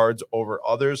certain cards over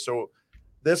others. So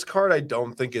this card I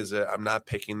don't think is it. I'm not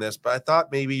picking this, but I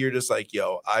thought maybe you're just like,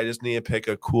 yo, I just need to pick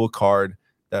a cool card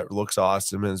that looks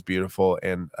awesome and is beautiful.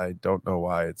 And I don't know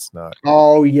why it's not.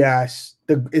 Oh yes.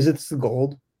 Is it the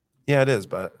gold? Yeah, it is,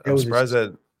 but I'm surprised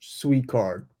that sweet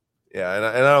card. Yeah, and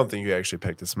I don't think you actually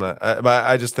picked this. But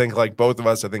I just think like both of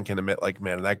us, I think, can admit like,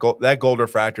 man, that gold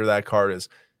refractor, that card is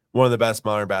one of the best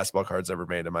modern basketball cards ever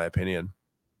made, in my opinion.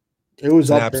 It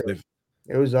was up there.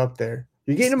 It was up there.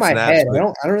 You're getting in my head. I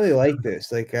don't really like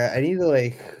this. Like I need to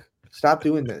like stop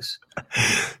doing this.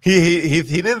 He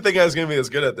didn't think I was gonna be as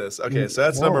good at this. Okay, so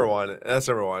that's number one. That's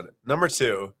number one. Number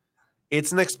two,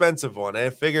 it's an expensive one. I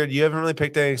figured you haven't really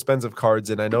picked any expensive cards,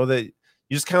 and I know that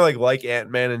you just kind of like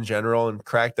Ant-Man in general and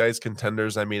Cracked Ice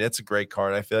Contenders. I mean, it's a great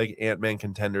card. I feel like Ant-Man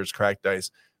Contenders, Cracked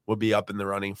Ice would be up in the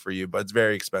running for you, but it's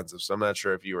very expensive. So I'm not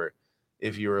sure if you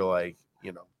were like,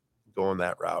 going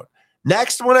that route.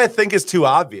 Next one I think is too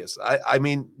obvious. I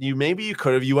mean, you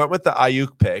could have. You went with the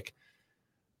Ayuk pick.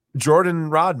 Jordan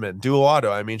Rodman, dual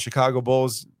auto. I mean, Chicago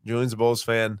Bulls, Julian's a Bulls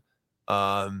fan.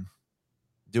 Dual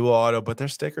auto, but they're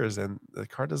stickers and the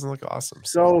card doesn't look awesome.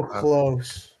 So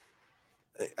close.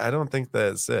 I don't think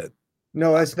that's it.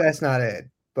 No, that's not it.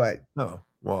 But no.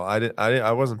 Well,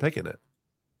 I wasn't picking it.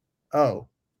 Oh.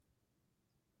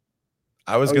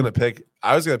 I was gonna pick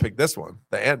this one,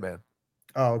 the Ant-Man.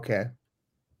 Oh, okay.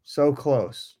 So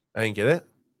close. I didn't get it?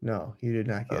 No, you did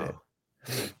not get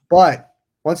it. But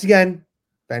once again,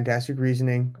 fantastic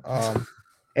reasoning.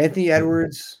 Anthony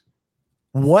Edwards.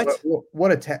 What?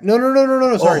 What a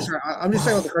No. Sorry. I'm just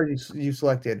talking about the card you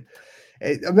selected.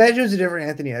 Imagine it was a different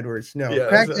Anthony Edwards. No, yeah,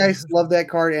 Cracked Ice, love that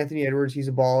card. Anthony Edwards, he's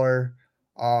a baller.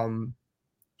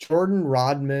 Jordan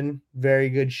Rodman, very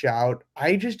good shout.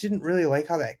 I just didn't really like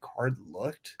how that card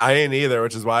looked. I didn't either,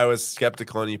 which is why I was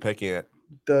skeptical in you picking it.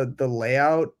 The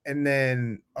layout, and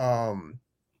then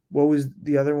what was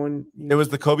the other one? It was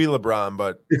the Kobe LeBron,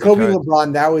 but the Kobe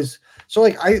LeBron, that was so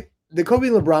like the Kobe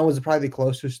LeBron was probably the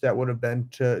closest that would have been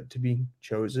to being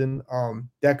chosen.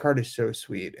 That card is so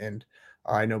sweet, and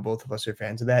I know both of us are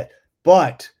fans of that,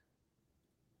 but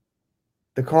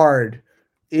the card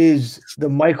is the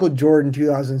Michael Jordan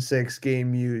 2006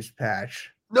 game used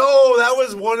patch. No, that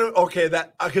was one of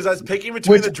that because I was picking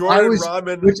between the Jordan and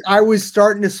Rodman, which I was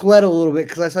starting to sweat a little bit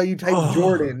because I saw you type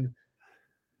Jordan.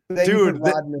 Dude,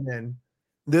 Rodman in.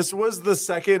 This was the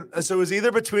second, so it was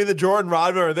either between the Jordan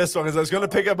Rodman or this one because I was going to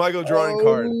pick up Michael Jordan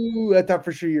card. I thought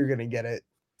for sure you were going to get it.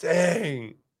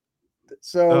 Dang.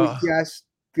 So yes,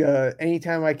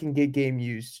 anytime I can get game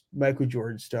used Michael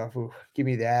Jordan stuff, give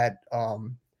me that.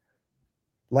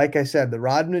 Like I said, the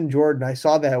Rodman Jordan, I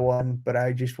saw that one, but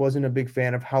I just wasn't a big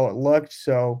fan of how it looked.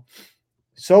 So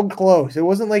So close. It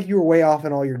wasn't like you were way off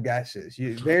in all your guesses.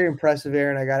 You very impressive,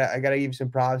 Aaron. I gotta give you some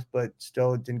props, but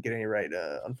still didn't get any right.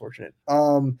 Unfortunate.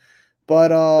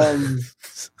 But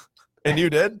And you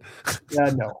did?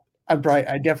 yeah, no. I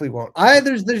definitely won't.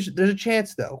 There's a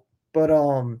chance though. But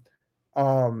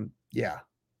yeah.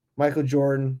 Michael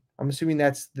Jordan. I'm assuming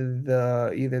that's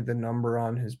the either the number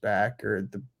on his back or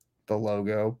the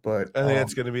logo, but I think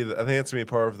it's gonna be I think it's gonna be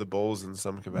part of the Bulls in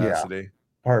some yeah, capacity.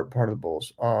 part of the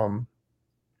Bulls.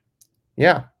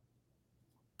 Yeah,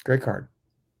 great card.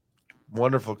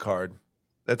 Wonderful card.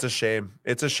 That's a shame.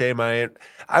 It's a shame. I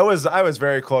was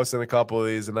very close in a couple of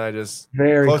these, and I just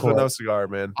Very close but close. no cigar,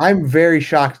 man. I'm very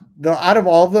shocked. Out of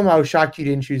all of them, I was shocked you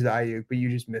didn't choose the Ayuk, but you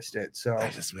just missed it. So I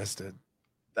just missed it.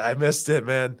 I missed it,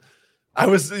 man. I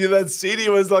was that CD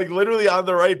was like literally on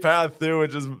the right path too,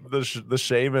 which is the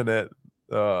shame in it.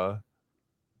 All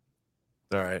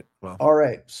right. Well, all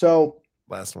right. So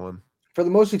last one. for the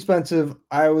most expensive,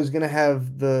 I was gonna have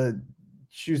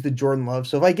choose the Jordan Love.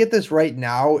 So if I get this right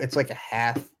now, it's like a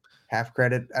half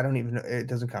credit. I don't even know. It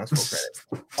doesn't count as full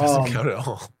credit. Doesn't count at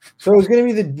all. So it was gonna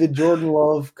be the Jordan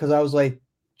Love because I was like,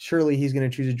 surely he's gonna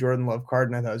choose a Jordan Love card,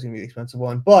 and I thought it was gonna be the expensive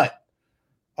one. But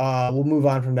we'll move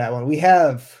on from that one. We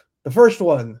have the first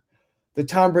one, the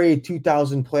Tom Brady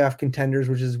 2000 playoff contenders,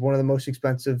 which is one of the most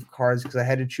expensive cards because I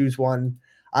had to choose one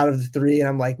out of the three. And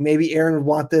I'm like, maybe Aaron would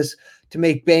want this to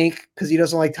make bank because he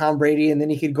doesn't like Tom Brady. And then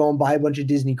he could go and buy a bunch of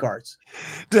Disney cards.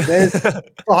 That's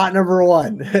thought number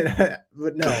one.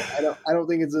 But no, I don't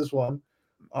think it's this one.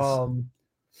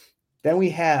 Then we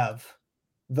have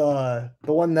the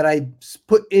one that I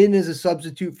put in as a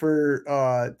substitute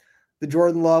for the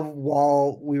Jordan Love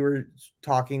while we were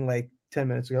talking like 10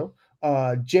 minutes ago.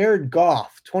 Jared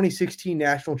Goff, 2016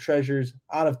 National Treasures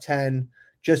out of 10,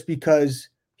 just because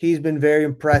he's been very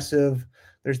impressive.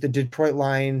 There's the Detroit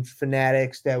Lions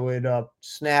fanatics that would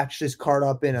snatch this card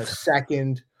up in a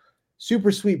second.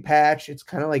 Super sweet patch. It's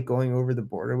kind of like going over the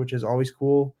border, which is always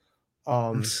cool.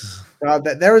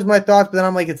 That was my thoughts, but then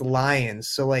I'm like, it's Lions.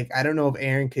 So like, I don't know if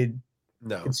Aaron could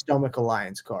stomach a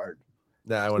Lions card.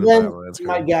 No, I wouldn't buy a Lions card.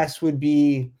 My guess would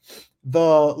be the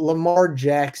Lamar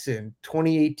Jackson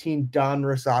 2018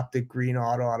 Donruss Optic Green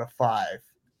Auto out of 5.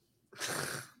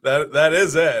 That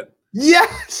is it.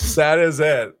 Yes, that is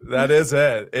it. That is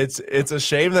it. It's a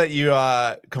shame that you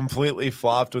completely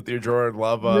flopped with your Jordan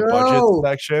Love budget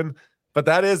section, but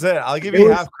that is it. I'll give you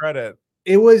half credit.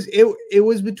 It was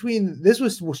between. This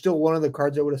was still one of the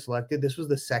cards I would have selected. This was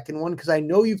the second one because I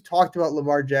know you've talked about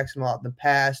Lamar Jackson a lot in the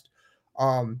past.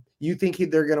 You think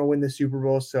they're going to win the Super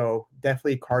Bowl, so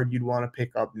definitely a card you'd want to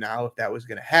pick up now if that was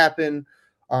going to happen.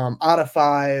 Out of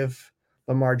 5,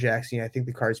 Lamar Jackson, I think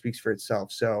the card speaks for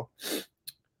itself. So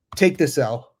take this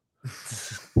L.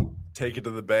 Take it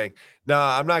to the bank. No,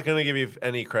 I'm not going to give you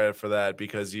any credit for that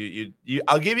because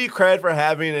I'll give you credit for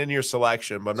having it in your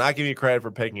selection, but I'm not giving you credit for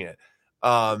picking it.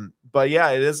 But yeah,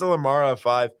 it is a Lamar out of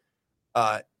 5.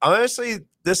 Honestly,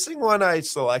 this thing when I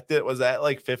selected was at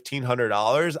like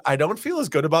 $1,500. I don't feel as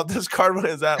good about this card when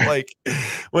it's at like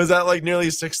nearly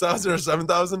 $6,000 or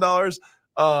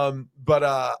 $7,000. But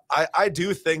I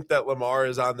do think that Lamar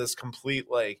is on this complete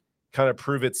like kind of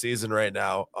prove it season right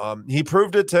now. He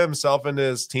proved it to himself and to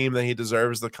his team that he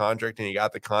deserves the contract and he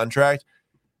got the contract.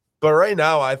 But right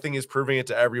now, I think he's proving it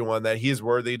to everyone that he's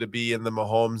worthy to be in the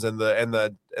Mahomes and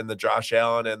the Josh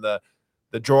Allen and the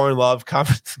Jordan Love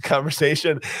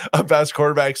conversation of best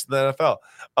quarterbacks in the NFL.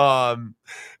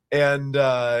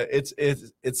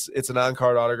 It's an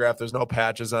on-card autograph. There's no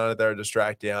patches on it that are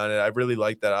distracting on it. I really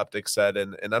like that optic set,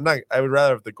 and I would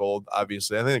rather have the gold,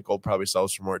 obviously. I think the gold probably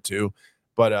sells for more too.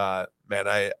 But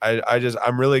man,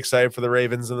 I'm really excited for the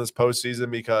Ravens in this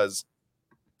postseason because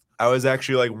I was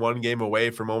actually like one game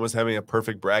away from almost having a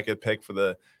perfect bracket pick for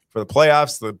the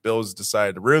playoffs. The Bills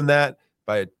decided to ruin that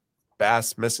by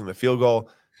Bass missing the field goal,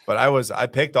 but I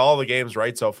picked all the games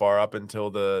right so far up until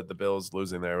the Bills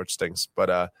losing there, which stinks.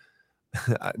 But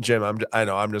Jim, I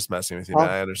know I'm just messing with you, man.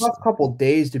 I understand. A couple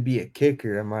days to be a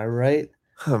kicker, am I right?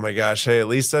 Oh my gosh! Hey, at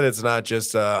least that it's not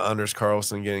just Anders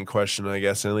Carlson getting questioned. I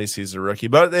guess and at least he's a rookie,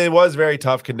 but it was very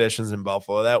tough conditions in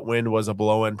Buffalo. That wind was a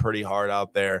blowing pretty hard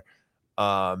out there.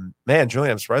 Man,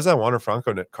 Julian, I'm surprised that Wander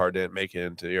Franco card didn't make it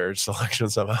into your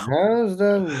selection somehow. I was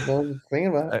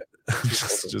thinking about it. I'm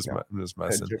just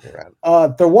messing.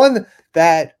 The one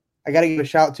that I got to give a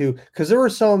shout to because there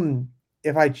were some.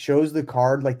 If I chose the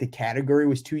card, like the category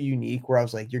was too unique, where I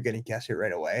was like, "You're gonna guess it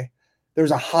right away." There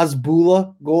was a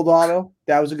Hasbulla gold auto.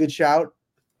 That was a good shout.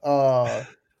 What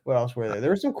else were there? There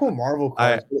were some cool Marvel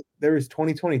cards. There was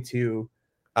 2022.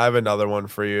 I have another one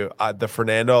for you. The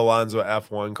Fernando Alonso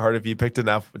F1 card. If you picked an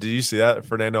F, did you see that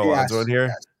Fernando Alonso in here?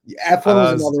 Yes.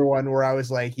 Eflin was another one where I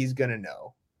was like, he's gonna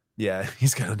know. Yeah,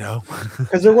 he's gonna know.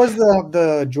 Because there was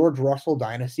the George Russell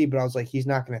dynasty, but I was like, he's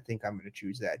not gonna think I'm gonna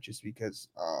choose that just because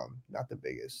not the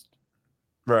biggest.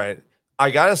 Right.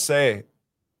 I gotta say,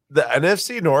 the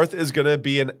NFC North is going to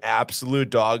be an absolute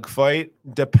dogfight.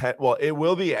 Well, it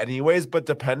will be anyways, but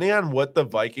depending on what the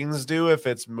Vikings do, if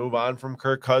it's move on from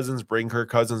Kirk Cousins, bring Kirk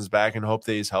Cousins back and hope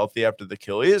that he's healthy after the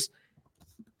Achilles,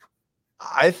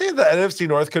 I think the NFC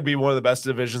North could be one of the best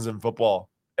divisions in football.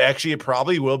 Actually, it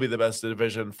probably will be the best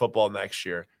division in football next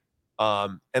year.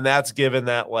 And that's given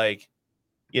that, like,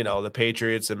 you know, the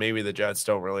Patriots and maybe the Jets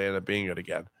don't really end up being good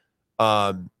again.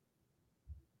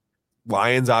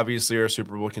 Lions obviously are a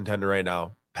Super Bowl contender right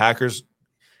now. Packers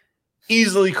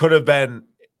easily could have been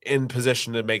in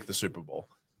position to make the Super Bowl.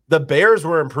 The Bears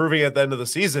were improving at the end of the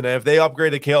season, and if they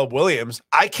upgraded Caleb Williams,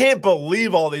 I can't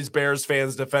believe all these Bears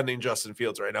fans defending Justin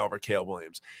Fields right now over Caleb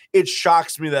Williams. It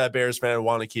shocks me that a Bears fan would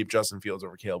want to keep Justin Fields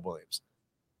over Caleb Williams.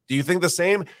 Do you think the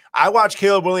same? I watch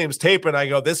Caleb Williams tape, and I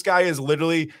go, this guy is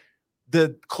literally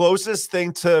the closest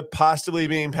thing to possibly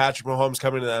being Patrick Mahomes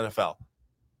coming to the NFL.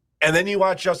 And then you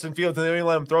watch Justin Fields and they don't even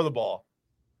let him throw the ball.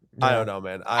 Yeah. I don't know,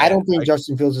 man. I don't think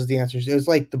Justin Fields is the answer. It was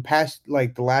like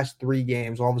the last 3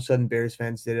 games, all of a sudden Bears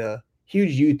fans did a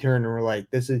huge U-turn and were like,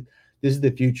 this is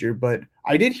the future. But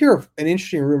I did hear an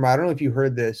interesting rumor. I don't know if you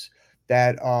heard this,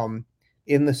 that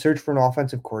in the search for an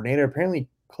offensive coordinator, apparently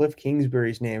Cliff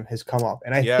Kingsbury's name has come up.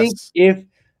 And I think if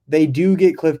they do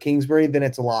get Cliff Kingsbury, then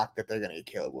it's a lock that they're going to get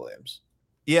Caleb Williams.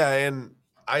 Yeah, and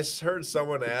I heard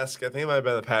someone ask, I think it might have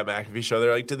been the Pat McAfee show.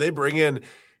 They're like, did they bring in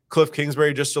Cliff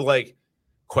Kingsbury just to like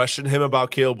question him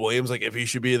about Caleb Williams? Like if he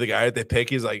should be the guy that they pick?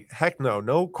 He's like, heck no,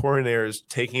 no coordinator is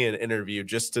taking an interview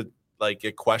just to like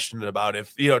get questioned about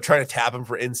if, you know, trying to tap him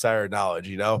for insider knowledge,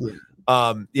 you know?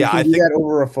 Yeah, I think that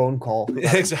over a phone call.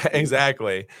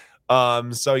 Exactly.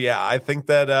 So yeah, I think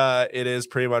that it is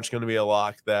pretty much going to be a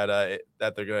lock that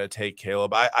that they're going to take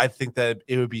Caleb. I think that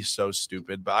it would be so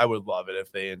stupid, but I would love it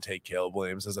if they didn't take Caleb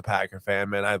Williams as a Packer fan,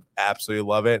 man. I absolutely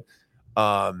love it.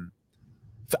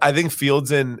 I think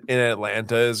Fields in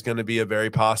Atlanta is going to be a very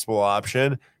possible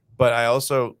option, but I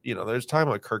also, you know, there's time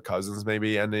like Kirk Cousins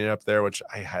maybe ending up there, which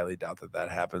I highly doubt that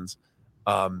happens.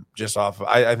 Just off,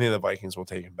 I think the Vikings will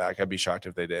take him back. I'd be shocked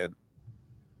if they did.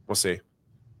 We'll see.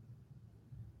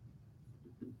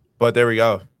 But there we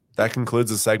go. That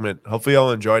concludes the segment. Hopefully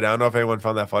y'all enjoyed. I don't know if anyone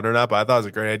found that fun or not, but I thought it was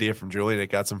a great idea from Julian.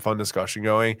 It got some fun discussion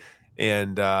going.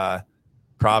 And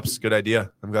props, good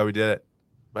idea. I'm glad we did it.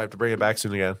 Might have to bring it back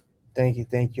soon again.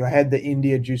 Thank you. I had the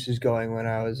India juices going when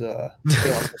I was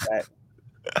that.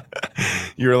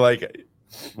 You were like,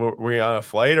 were you on a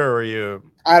flight or were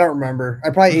you? I don't remember.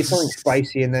 I probably ate something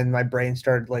spicy and then my brain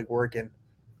started like working.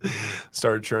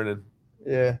 Started churning.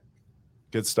 Yeah.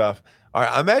 Good stuff. All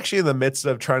right, I'm actually in the midst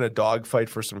of trying to dogfight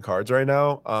for some cards right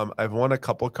now. I've won a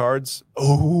couple cards.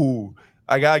 Oh,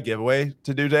 I got a giveaway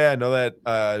to do today. I know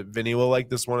that Vinny will like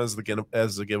this one as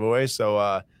the giveaway.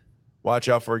 So watch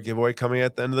out for a giveaway coming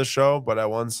at the end of the show. But I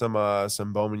won some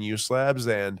Bowman U slabs,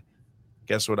 and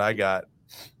guess what I got?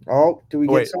 Oh, do we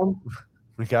get some?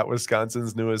 We got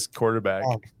Wisconsin's newest quarterback.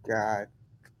 Oh God.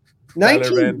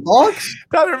 $19?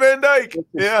 Tyler Van Dyke.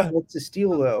 Yeah. It's a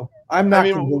steal though. I'm not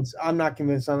convinced. I'm not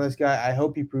convinced on this guy. I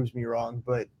hope he proves me wrong,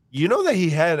 but you know that he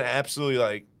had an absolutely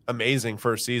like amazing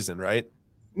first season, right?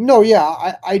 No,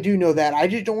 yeah, I do know that. I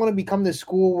just don't want to become the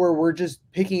school where we're just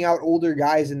picking out older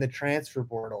guys in the transfer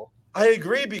portal. I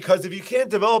agree, because if you can't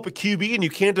develop a QB and you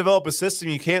can't develop a system,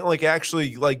 you can't like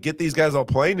actually like get these guys all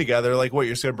playing together. Like what,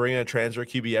 you're just gonna bring in a transfer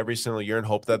QB every single year and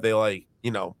hope that they like,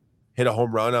 you know, hit a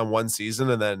home run on one season,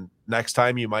 and then next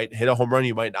time you might hit a home run,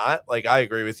 you might not. Like, I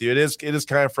agree with you. It is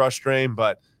kind of frustrating,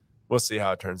 but we'll see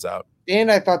how it turns out.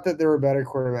 And I thought that there were better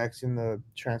quarterbacks in the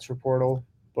transfer portal,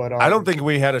 but I don't think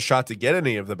we had a shot to get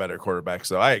any of the better quarterbacks.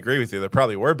 So I agree with you. There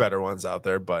probably were better ones out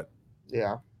there, but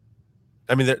yeah,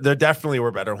 I mean, there definitely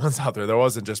were better ones out there. There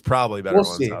wasn't just probably better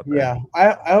ones out there. Yeah,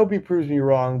 I hope he proves me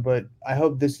wrong, but I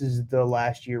hope this is the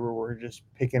last year where we're just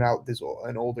picking out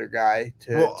an older guy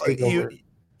to take over.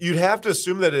 You'd have to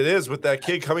assume that it is, with that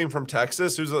kid coming from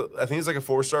Texas, who's I think he's like a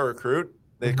 4-star recruit.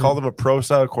 They call him a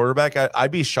pro-style quarterback.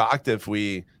 I'd be shocked if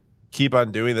we keep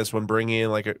on doing this when bringing in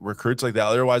like recruits like that.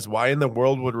 Otherwise, why in the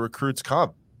world would recruits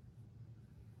come?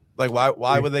 Like,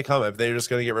 why would they come if they're just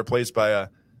going to get replaced by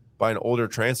an older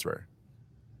transfer?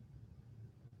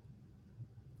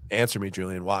 Answer me,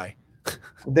 Julian. Why?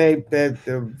 They're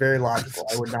very logical.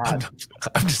 I would not.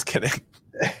 I'm just kidding.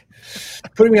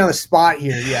 Putting me on the spot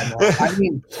here. Yeah, no. I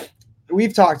mean,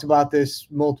 we've talked about this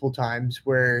multiple times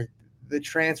where the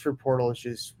transfer portal is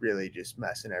just really just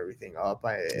messing everything up.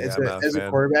 As a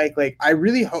quarterback, like I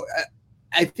really hope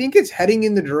I think it's heading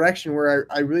in the direction where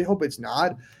I really hope it's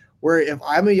not. Where if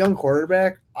I'm a young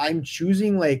quarterback, I'm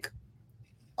choosing like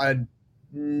a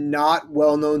not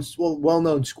well-known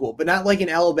school, but not like in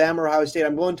Alabama or Ohio State.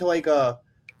 I'm going to like a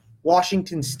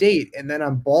Washington State, and then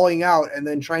I'm balling out and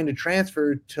then trying to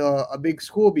transfer to a big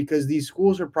school because these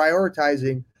schools are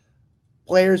prioritizing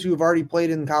players who have already played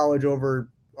in college over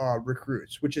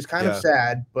recruits, which is kind of Yeah,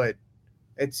 sad, but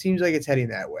it seems like it's heading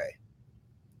that way.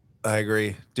 I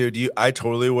agree, dude. I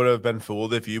totally would have been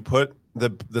fooled if you put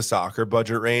the soccer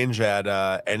budget range at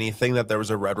anything that there was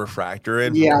a red refractor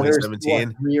in from Yeah, there's what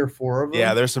 2017. 3 or 4 of Yeah,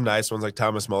 them. there's some nice ones like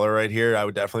Thomas Muller right here. I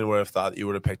would definitely would have thought you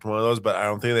would have picked one of those, but I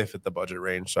don't think they fit the budget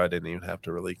range, so I didn't even have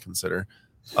to really consider.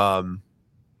 Um,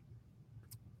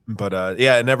 but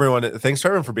yeah, and everyone, thanks to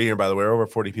everyone for being here. By the way, we're over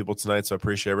 40 people tonight, so I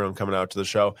appreciate everyone coming out to the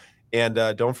show. And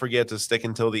don't forget to stick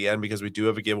until the end because we do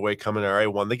have a giveaway coming. I already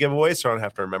won the giveaway, so I don't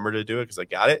have to remember to do it because I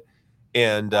got it.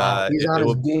 And Wow, he's on it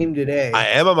his will. game I today.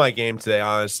 am on my game today.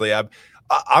 Honestly,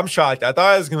 I'm shocked. I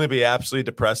thought I was going to be absolutely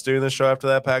depressed doing the show after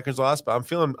that Packers loss, but I'm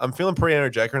feeling pretty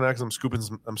energetic right now because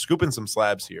I'm scooping some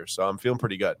slabs here, so I'm feeling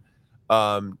pretty good.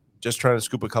 Just trying to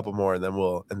scoop a couple more, and then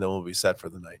we'll be set for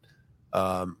the night.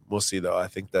 We'll see though. I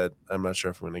think that I'm not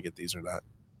sure if we're going to get these or not,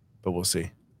 but we'll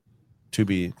see. To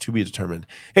be determined.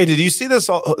 Hey, did you see this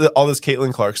all this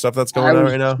Caitlin Clark stuff that's I going on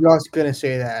was right now? just gonna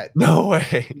say that. No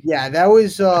way. Yeah, that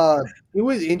was it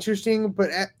was interesting, but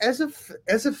as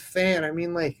a fan, I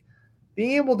mean, like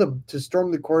being able to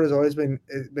storm the court has always been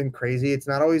crazy. It's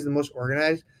not always the most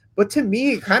organized, but to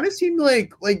me, it kind of seemed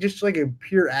like just like a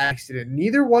pure accident.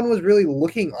 Neither one was really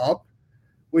looking up,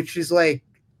 which is like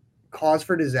cause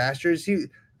for disasters.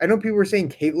 I know people were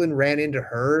saying Caitlyn ran into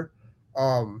her.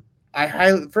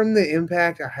 From the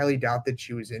impact, I highly doubt that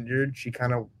she was injured. She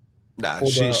kind of Nah,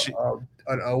 pulled she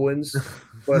an Owens,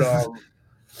 but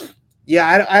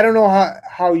yeah, I don't know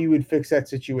how you would fix that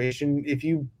situation. If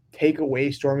you take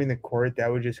away storming the court, that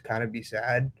would just kind of be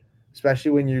sad,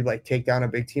 especially when you like take down a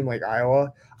big team like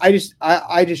Iowa. I just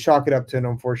chalk it up to an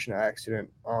unfortunate accident.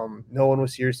 No one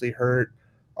was seriously hurt.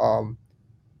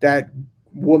 That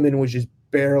woman was just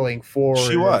barreling she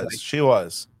forward and was. like She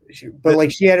was. but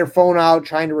like she had her phone out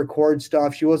trying to record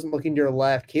stuff. She wasn't looking to her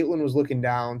left. Caitlin was looking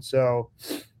down. So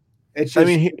it's I just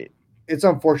mean, it's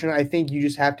unfortunate. I think you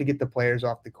just have to get the players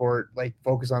off the court, like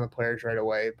focus on the players right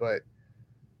away. But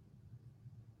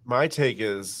my take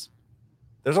is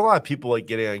there's a lot of people like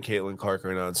getting on Caitlin Clark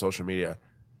right now on social media.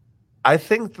 I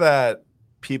think that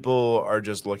people are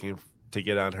just looking to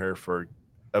get on her for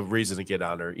a reason to get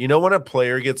on her. You know, when a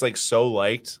player gets like so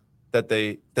liked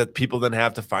that people then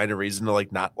have to find a reason to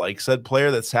like not like said player.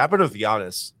 That's happened with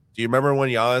Giannis. Do you remember when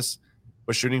Giannis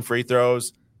was shooting free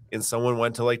throws and someone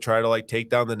went to like try to like take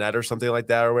down the net or something like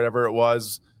that or whatever it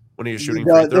was when he was shooting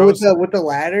free throws? with the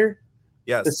ladder,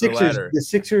 Yes, the ladder. the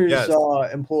Sixers Yes.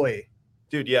 Employee.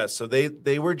 Dude, yeah. So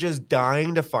they were just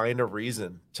dying to find a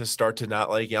reason to start to not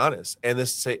like Giannis. And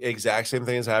this exact same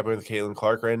thing is happening with Caitlin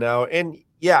Clark right now. And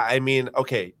yeah, I mean,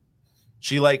 okay,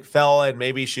 she like fell and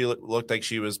maybe she looked like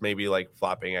she was maybe like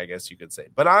flopping, I guess you could say.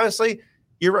 But honestly,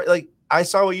 you're right. Like I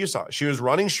saw what you saw. She was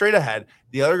running straight ahead.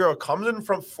 The other girl comes in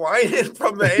from flying in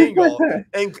from the angle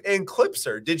and clips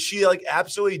her. Did she like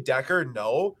absolutely deck her?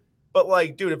 No. But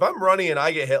like, dude, if I'm running and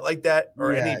I get hit like that,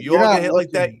 or any Yeah, of you you're all not get hit like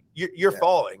that, looking. you're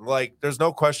falling. Like, there's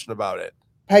no question about it.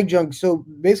 Peg junk. So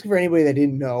basically, for anybody that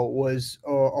didn't know, was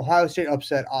Ohio State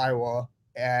upset Iowa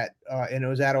and it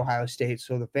was at Ohio State.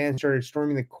 So the fans started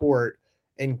storming the court,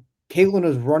 and Caitlin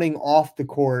was running off the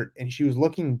court, and she was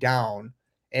looking down,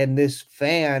 and this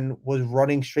fan was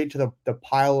running straight to the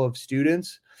pile of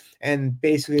students, and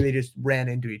basically they just ran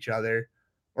into each other,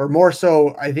 or more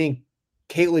so, I think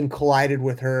Caitlin collided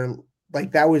with her.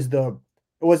 Like that was it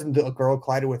wasn't the girl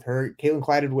collided with her. Caitlin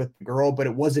collided with the girl, but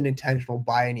it wasn't intentional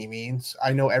by any means.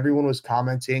 I know everyone was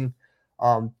commenting.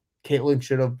 Caitlin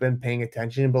should have been paying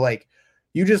attention, but like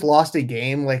you just lost a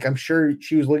game. Like I'm sure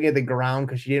she was looking at the ground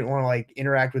because she didn't want to like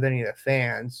interact with any of the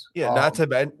fans. Yeah, not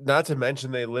to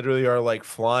mention they literally are like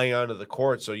flying onto the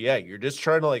court. So yeah, you're just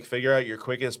trying to like figure out your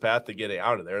quickest path to getting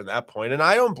out of there at that point. And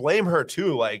I don't blame her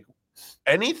too. Like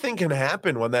anything can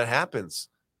happen when that happens.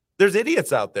 There's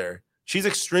idiots out there. She's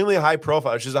extremely high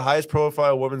profile. She's the highest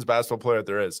profile women's basketball player that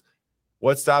there is.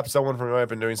 What stops someone from going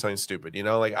up and doing something stupid? You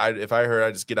know, like if I heard,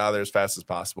 I just get out of there as fast as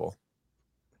possible.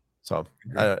 So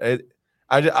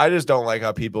I just don't like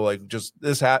how people like just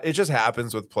it just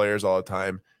happens with players all the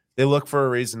time. They look for a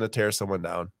reason to tear someone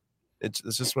down. It's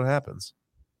just what happens.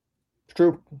 It's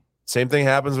true. Same thing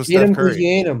happens with Hate Steph him Curry. you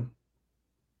ain't him.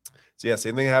 So yeah,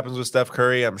 same thing happens with Steph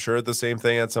Curry. I'm sure the same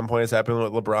thing at some point is happening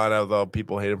with LeBron, although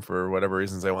people hate him for whatever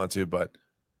reasons they want to. But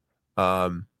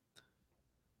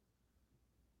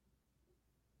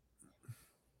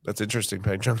That's interesting,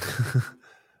 Peng Chung.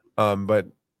 But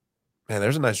man,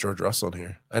 there's a nice George Russell in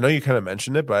here. I know you kind of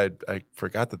mentioned it, but I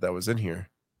forgot that was in here.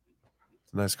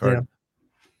 It's a nice Yeah. card.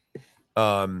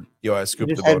 I It scooped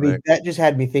just the had boat me neck. that just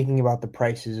had me thinking about the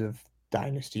prices of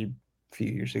Dynasty a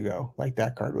few years ago. Like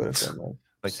that card would have been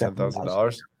like Like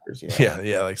 $7,000. $10,000. Yeah.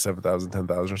 Yeah, like 7,000,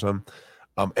 10,000 or something.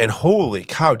 And holy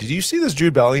cow, did you see this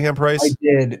Jude Bellingham I price?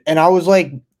 did. And I was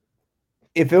like,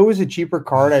 if it was a cheaper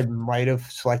card, I might have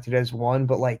selected as one,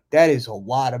 but like that is a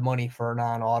lot of money for a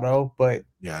non-auto. But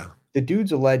Yeah. the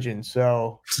dude's a legend,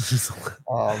 so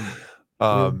um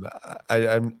yeah.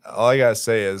 I'm all I gotta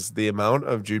say is the amount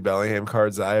of Jude Bellingham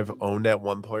cards I've owned at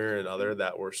one point or another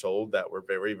that were sold that were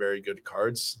very, very good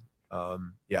cards. I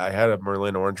had a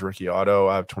Merlin Orange rookie auto.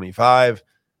 I have 25.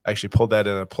 I actually pulled that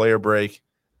in a player break,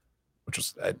 which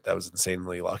was that was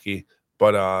insanely lucky,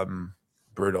 but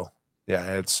brutal. Yeah, I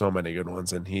had so many good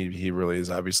ones, and he really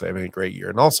is obviously having a great year.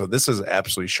 And also, this is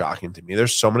absolutely shocking to me.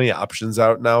 There's so many options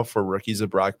out now for rookies of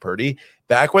Brock Purdy.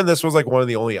 Back when this was like one of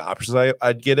the only options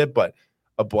I'd get it, but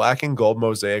a black and gold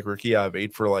mosaic rookie I have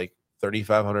 8 for like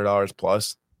 $3,500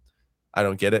 plus. I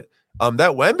don't get it.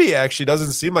 That Wemby actually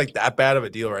doesn't seem like that bad of a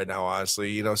deal right now,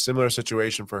 honestly. Similar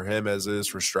situation for him as it is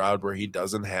for Stroud, where he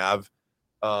doesn't have,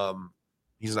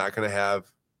 he's not going to have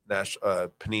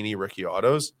Panini rookie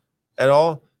autos at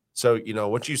all. So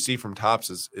what you see from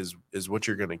Topps is what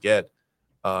you're going to get,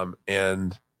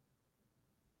 and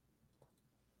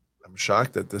I'm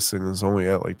shocked that this thing is only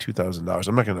at like $2,000.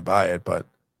 I'm not going to buy it, but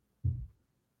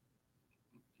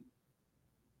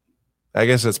I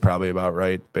guess that's probably about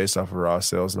right based off of raw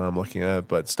sales now I'm looking at it,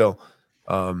 but still,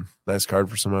 nice card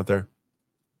for someone out there.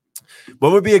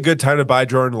 What would be a good time to buy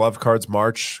Jordan Love cards?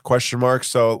 March ?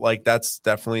 So like that's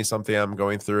definitely something I'm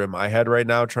going through in my head right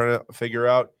now, trying to figure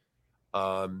out.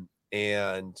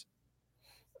 And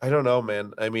I don't know,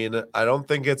 man. I mean, I don't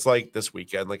think it's like this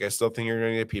weekend. Like I still think you're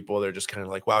going to get people. They're just kind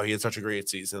of like, wow, he had such a great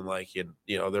season. Like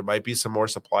there might be some more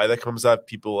supply that comes up.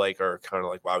 People like are kind of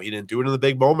like, wow, he didn't do it in the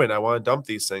big moment. I want to dump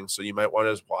these things. So you might want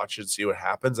to just watch and see what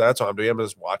happens. That's what I'm doing. I'm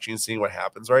just watching and seeing what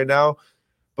happens right now.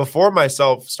 Before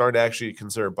myself starting to actually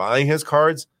consider buying his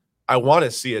cards, I want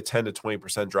to see a 10 to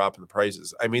 20% drop in the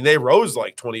prices. I mean, they rose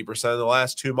like 20% in the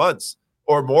last 2 months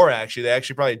or more, actually. They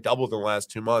actually probably doubled in the last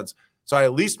 2 months. So I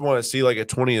at least want to see like a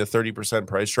 20 to 30%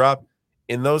 price drop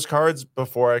in those cards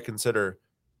before I consider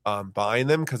buying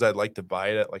them, because I'd like to buy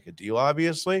it at like a deal,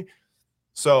 obviously.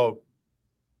 So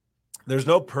there's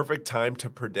no perfect time to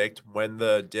predict when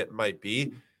the dip might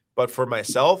be. But for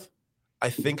myself, I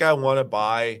think I want to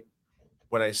buy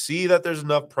when I see that there's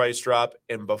enough price drop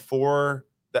and before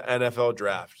the NFL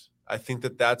draft. I think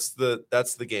that's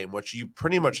the game, which you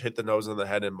pretty much hit the nose on the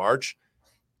head in March.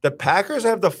 The Packers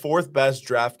have the 4th best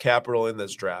draft capital in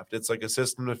this draft. It's like a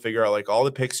system to figure out like all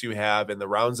the picks you have and the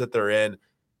rounds that they're in.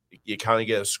 You kind of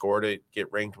get a score to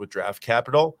get ranked with draft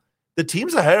capital. The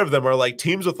teams ahead of them are like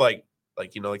teams with like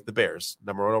the Bears,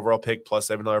 number 1 overall pick plus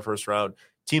 $7 first round,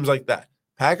 teams like that.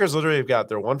 Packers literally have got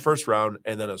their 1 first round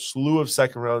and then a slew of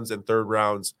second rounds and third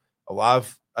rounds, a lot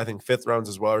of, I think, 5th rounds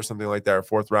as well or something like that, or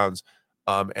 4th rounds.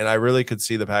 And I really could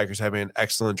see the Packers having an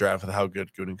excellent draft with how good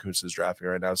Gutekunst is drafting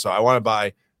right now. So I want to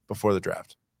buy before the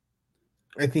draft.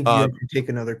 I think you have to take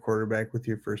another quarterback with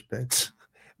your first pick.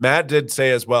 Matt did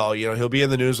say as well, he'll be in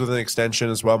the news with an extension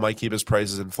as well, might keep his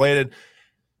prices inflated.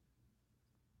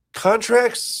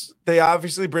 Contracts, they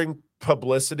obviously bring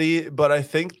publicity, but I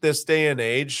think this day and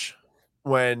age,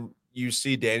 when you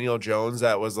see Daniel Jones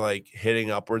that was like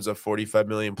hitting upwards of 45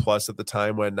 million plus at the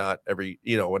time when not every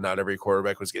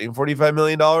quarterback was getting $45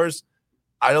 million,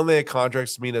 I don't think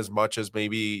contracts mean as much as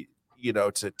maybe,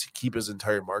 to keep his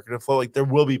entire market afloat. Like there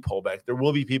will be pullback. There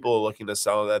will be people looking to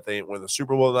sell that they win the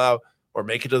Super Bowl now or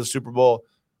make it to the Super Bowl,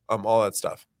 all that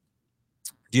stuff.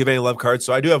 Do you have any Love cards?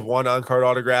 So I do have 1 on-card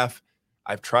autograph.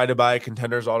 I've tried to buy a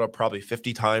Contenders auto probably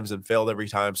 50 times and failed every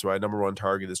time. So my number 1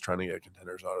 target is trying to get a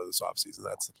Contenders auto this offseason.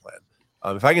 That's the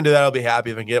plan. If I can do that, I'll be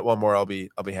happy. If I can get one more, I'll be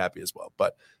happy as well.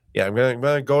 But yeah, I'm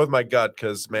gonna go with my gut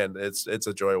because man, it's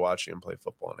a joy watching him play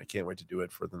football, and I can't wait to do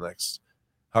it for the next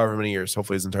however many years,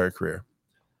 hopefully his entire career.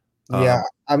 Yeah,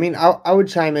 I mean, I would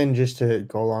chime in just to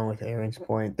go along with Aaron's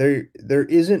point. There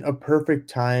isn't a perfect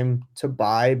time to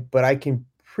buy, but I can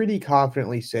pretty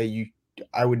confidently say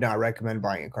I would not recommend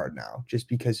buying a card now, just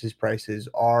because his prices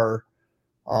are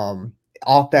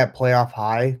off that playoff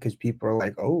high. Because people are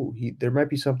like, oh, there might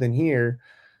be something here.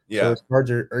 So Yeah. his cards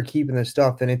are keeping the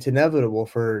stuff, and it's inevitable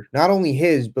for not only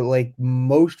his, but like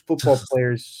most football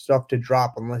players' stuff to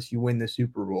drop unless you win the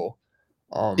Super Bowl.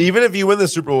 Even if you win the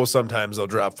Super Bowl, sometimes they'll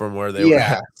drop from where they were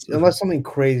at. Unless something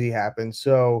crazy happens.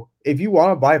 So if you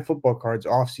want to buy football cards,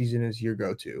 off season is your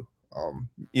go-to.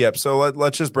 Yep. So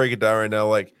let's just break it down right now.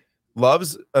 Like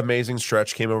Love's amazing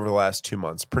stretch came over the last 2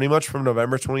 months, pretty much from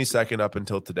November 22nd up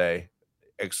until today,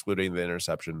 excluding the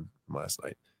interception from last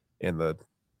night and the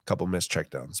couple missed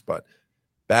checkdowns. But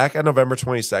back on November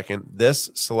 22nd, this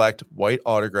select white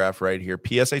autograph right here,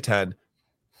 PSA 10,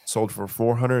 sold for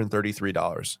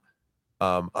 $433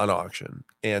 on auction.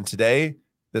 And today,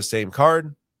 the same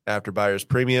card, after buyer's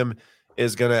premium,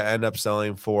 is going to end up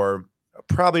selling for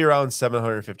probably around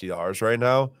 $750 right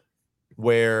now,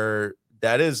 where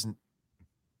that is,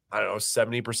 I don't know,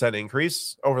 70%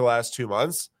 increase over the last 2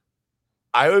 months.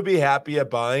 I would be happy at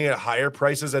buying at higher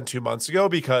prices than 2 months ago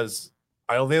because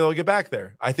I don't think they'll get back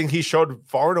there. I think he showed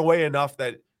far and away enough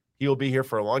that he will be here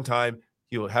for a long time.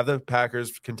 He will have the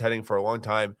Packers contending for a long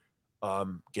time,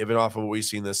 given off of what we've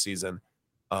seen this season,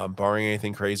 barring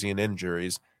anything crazy and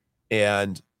injuries.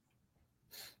 And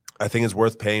I think it's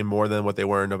worth paying more than what they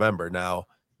were in November. Now,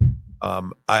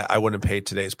 I wouldn't pay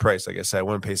today's price. Like I said, I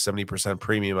wouldn't pay 70%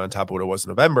 premium on top of what it was in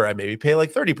November. I maybe pay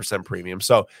like 30% premium.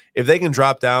 So if they can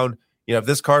drop down, if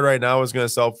this card right now is going to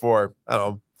sell for, I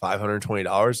don't know,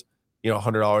 $520,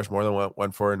 $100 more than what it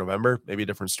went for in November, maybe a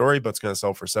different story, but it's going to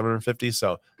sell for $750.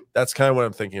 So that's kind of what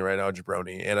I'm thinking right now,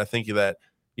 Jabroni. And I think that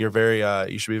you're very,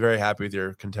 you should be very happy with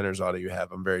your Contenders auto you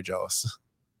have. I'm very jealous.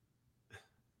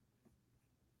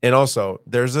 And also,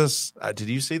 there's this. Did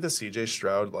you see the CJ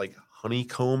Stroud like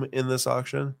honeycomb in this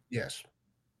auction? Yes.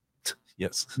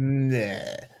 Yes. Nah.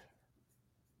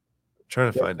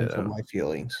 Trying to find it out. My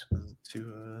feelings.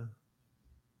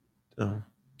 Oh.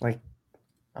 Like,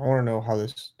 I want to know how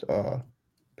this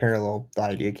parallel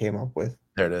idea came up with.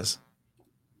 There it is.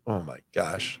 Oh my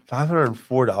gosh,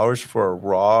 $504 for a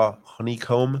raw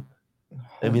honeycomb.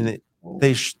 I mean,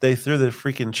 they threw the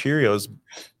freaking Cheerios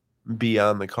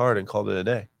beyond the card and called it a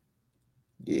day.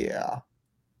 Yeah.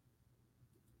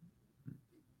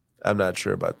 I'm not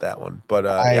sure about that one, but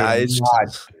I'm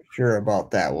not sure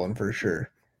about that one for sure.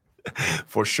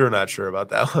 For sure, not sure about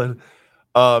that one.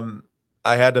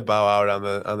 I had to bow out on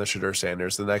the Shedeur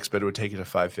Sanders. The next bid would take it to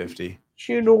 $550.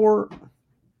 Shedeur.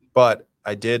 But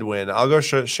I did win. I'll go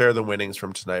share the winnings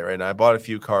from tonight right now. I bought a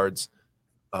few cards.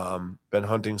 Been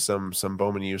hunting some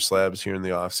Bowman U slabs here in the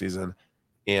offseason.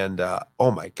 And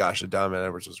oh my gosh, the Donovan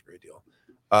Edwards was a great deal.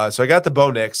 So I got the Bo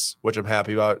Nix, which I'm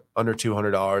happy about, under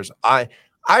 $200.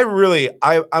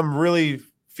 I'm really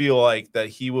feel like that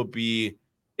he will be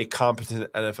a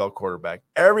competent NFL quarterback.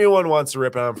 Everyone wants to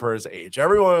rip on him for his age.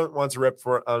 Everyone wants to rip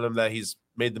on him that he's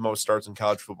made the most starts in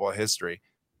college football history.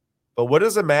 But what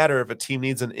does it matter if a team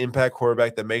needs an impact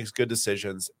quarterback that makes good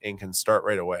decisions and can start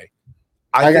right away?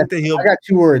 I got 2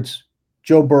 words.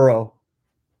 Joe Burrow.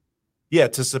 Yeah,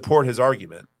 to support his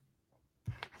argument.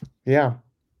 Yeah.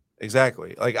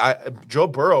 Exactly. Like Joe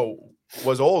Burrow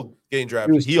was old getting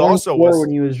drafted. He also was when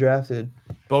he was drafted.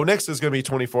 Bo Nix is going to be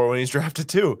 24 when he's drafted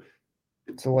too.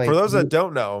 So like, for those that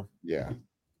don't know, yeah,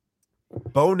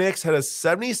 Bo Nix had a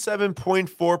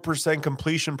 77.4%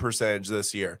 completion percentage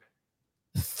this year,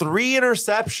 3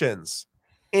 interceptions,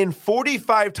 and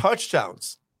 45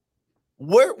 touchdowns.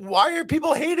 Why are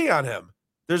people hating on him?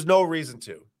 There's no reason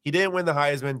to. He didn't win the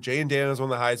Heisman. Jay and Daniels won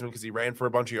the Heisman because he ran for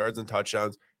a bunch of yards and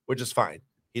touchdowns, which is fine.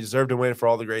 He deserved to win for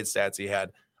all the great stats he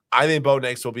had. I think Bo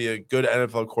Nix will be a good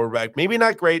NFL quarterback. Maybe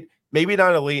not great, maybe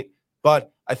not elite,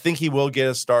 but I think he will get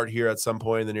a start here at some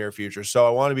point in the near future. So I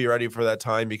want to be ready for that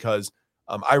time because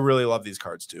I really love these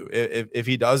cards too. If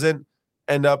he doesn't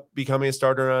end up becoming a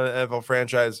starter on an NFL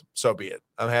franchise, so be it.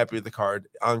 I'm happy with the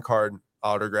on-card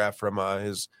autograph from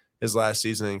his last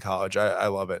season in college. I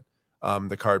love it.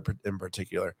 The card in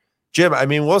particular. Jim, I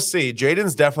mean, we'll see.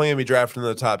 Jaden's definitely going to be drafted in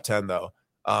the top 10, though.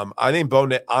 I think Bo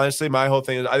Nix, honestly, my whole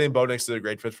thing is I think Bo Nix is a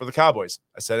great fit for the Cowboys.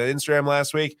 I said on Instagram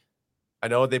last week. I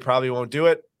know they probably won't do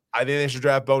it. I think they should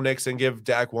draft Bo Nix and give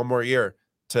Dak one more year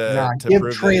to give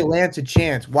Trey Lance a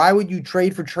chance. Why would you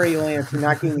trade for Trey Lance and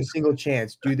not give him a single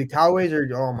chance? Dude, the Cowboys are,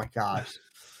 oh my gosh.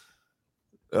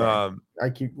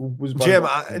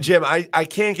 Jim, I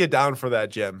can't get down for that,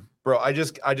 Jim. Bro, I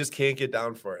just can't get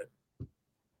down for it.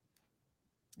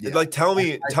 Yeah. Like, tell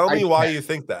me why you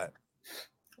think that.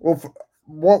 Well,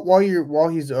 while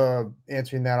he's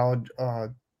answering that,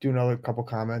 I'll do another couple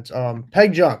comments.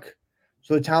 Peg Junk.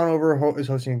 So the town over is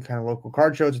hosting kind of local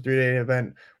card show. It's a 3-day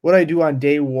event. What I do on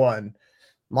day 1,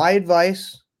 my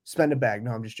advice: spend a bag.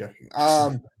 No, I'm just joking.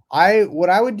 What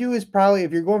I would do is probably,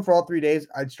 if you're going for all 3 days,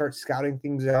 I'd start scouting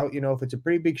things out. If it's a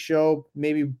pretty big show,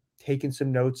 maybe taking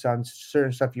some notes on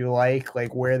certain stuff you like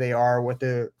where they are, where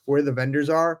the vendors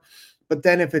are. But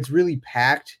then if it's really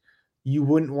packed, you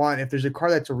wouldn't want, if there's a car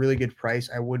that's a really good price,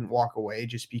 I wouldn't walk away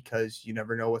just because you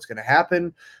never know what's going to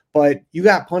happen. But you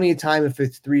got plenty of time if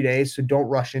it's 3 days, so don't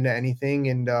rush into anything.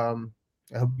 And I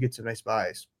hope you get some nice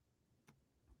buys.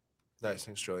 Nice.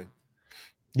 Thanks, Julie.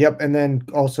 Yep, and then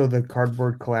also the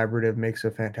Cardboard Collaborative makes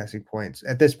a fantastic points.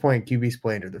 At this point, QB's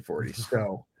play into their 40s,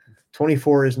 so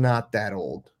 24 is not that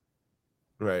old.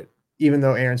 Right. Even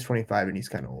though Aaron's 25 and he's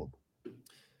kind of old.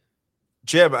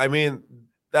 Jim, I mean,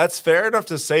 that's fair enough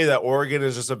to say that Oregon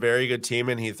is just a very good team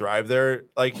and he thrived there,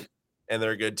 and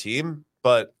they're a good team.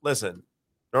 But listen,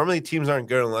 normally teams aren't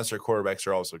good unless their quarterbacks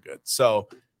are also good. So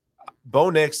Bo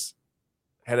Nix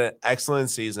had an excellent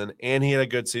season, and he had a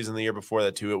good season the year before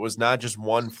that too. It was not just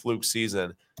one fluke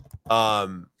season.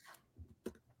 I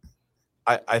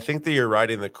think that you're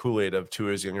riding the Kool-Aid of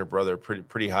Tua's younger brother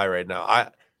pretty high right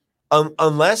now.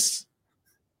 Unless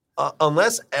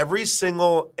every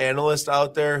single analyst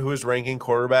out there who is ranking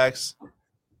quarterbacks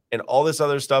and all this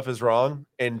other stuff is wrong,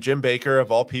 and Jim Baker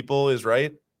of all people is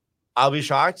right, I'll be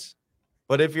shocked.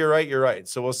 But if you're right, you're right.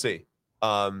 So we'll see.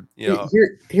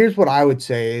 Here's what I would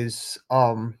say is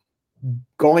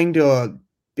going to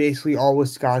basically all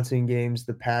Wisconsin games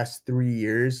the past 3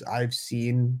 years, I've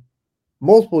seen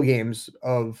multiple games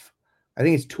of, I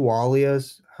think it's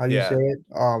Tualia's, how do you say it?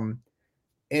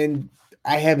 And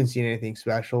I haven't seen anything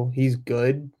special. He's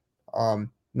good.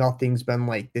 Nothing's been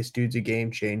like, this dude's a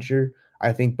game changer.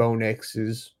 I think Bo Nix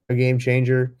is a game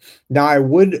changer. Now, I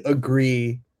would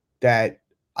agree that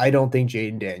I don't think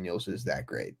Jaden Daniels is that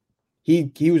great.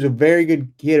 He was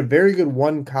he had a very good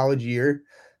one college year,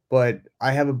 but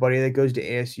I have a buddy that goes to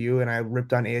ASU and I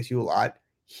ripped on ASU a lot.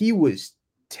 He was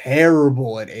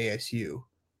terrible at ASU.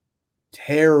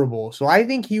 Terrible. So I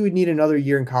think he would need another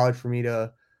year in college for me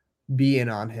to be in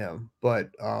on him.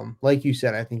 But like you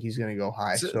said, I think he's going to go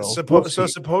high. So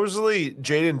supposedly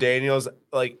Jaden Daniels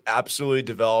absolutely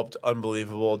developed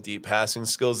unbelievable deep passing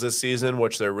skills this season,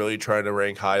 which they're really trying to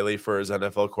rank highly for his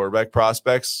NFL quarterback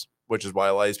prospects, which is why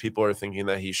a lot of these people are thinking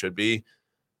that he should be,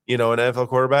 an NFL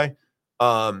quarterback.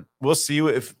 We'll see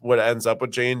what ends up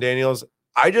with Jaden Daniels.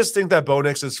 I just think that Bo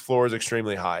Nix's floor is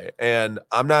extremely high, and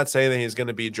I'm not saying that he's going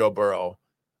to be Joe Burrow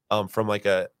from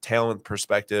a talent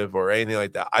perspective or anything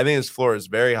like that. I think his floor is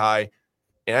very high,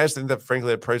 and I just think that,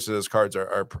 frankly, the prices of his cards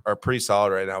are pretty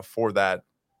solid right now for that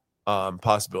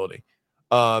possibility.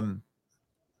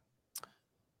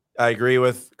 I agree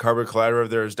with Cardboard Collaborative.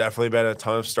 There's definitely been a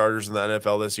ton of starters in the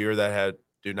NFL this year that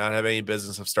do not have any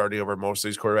business of starting over most of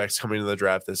these quarterbacks coming into the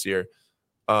draft this year.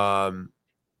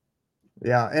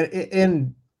 Yeah,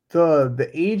 and the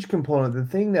age component, the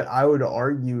thing that I would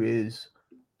argue is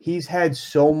he's had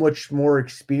so much more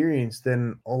experience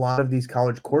than a lot of these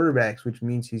college quarterbacks, which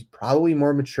means he's probably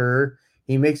more mature.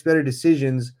 He makes better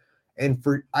decisions, and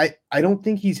I don't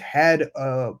think he's had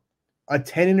a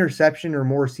 10 interception or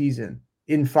more season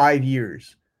in 5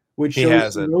 years, which he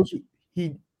shows hasn't.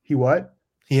 He what?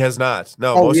 He has not.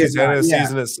 No, most he's had in a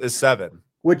season is 7,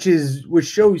 which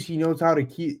shows he knows how to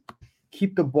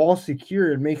keep the ball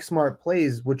secure and make smart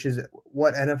plays, which is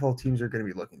what NFL teams are going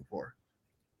to be looking for.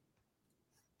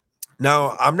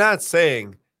 Now, I'm not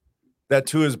saying that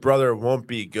Tua's brother won't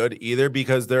be good either,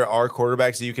 because there are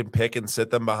quarterbacks that you can pick and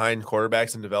sit them behind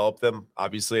quarterbacks and develop them,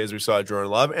 obviously, as we saw at Jordan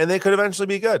Love, and they could eventually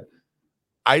be good.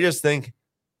 I just think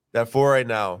that for right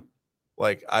now,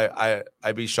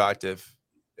 I'd be shocked if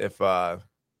Down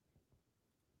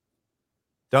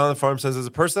on the Farm says, as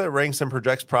a person that ranks and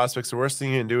projects prospects, the worst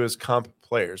thing you can do is comp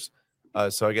players.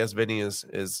 So I guess Vinny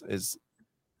is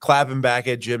clapping back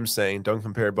at Jim saying, don't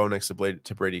compare Bo Nix to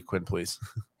Brady Quinn, please.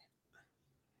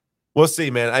 We'll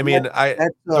see, man. I mean,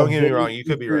 don't get me wrong. You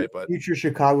could be right, but future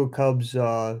Chicago Cubs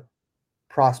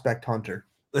prospect hunter.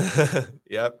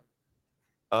 Yep.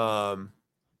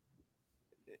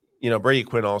 Brady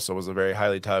Quinn also was a very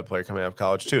highly touted player coming out of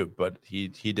college too, but he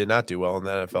did not do well in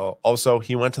the NFL. Also,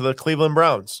 he went to the Cleveland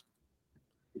Browns.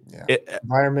 Yeah,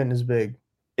 environment is big.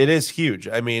 It is huge.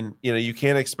 I mean, you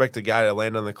can't expect a guy to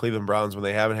land on the Cleveland Browns when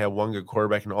they haven't had one good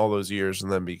quarterback in all those years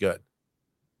and then be good.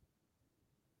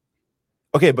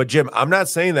 Okay, but Jim, I'm not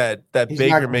saying that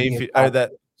Baker Mayfield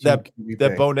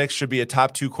that Bo Nix should be a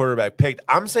top 2 quarterback picked.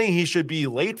 I'm saying he should be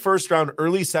late first round,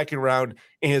 early second round,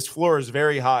 and his floor is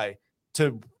very high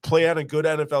to play on a good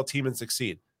NFL team and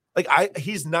succeed.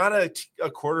 He's not a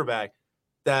quarterback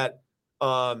that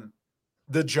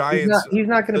the Giants. He's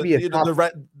not going to be a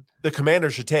top. The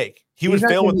Commanders should take. He would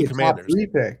fail with the Commanders. Top 3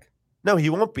 pick. No,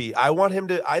 he won't be. I want him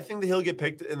to. I think that he'll get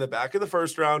picked in the back of the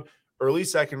first round, early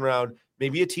second round.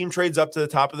 Maybe a team trades up to the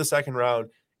top of the second round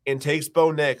and takes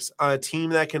Bo Nix on a team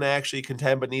that can actually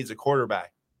contend but needs a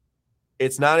quarterback.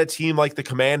 It's not a team like the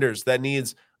Commanders that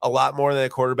needs a lot more than a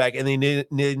quarterback, and they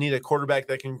need a quarterback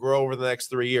that can grow over the next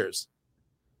 3 years.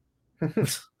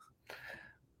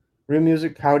 Real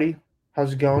Music, howdy.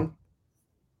 How's it going?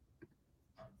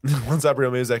 What's up,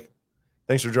 Real Music?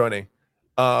 Thanks for joining.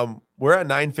 We're at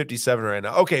 9:57 right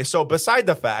now. Okay, so beside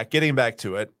the fact, getting back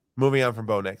to it, moving on from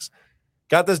Bo Nix,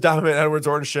 got this Donovan Edwards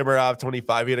Orange Shimmer out of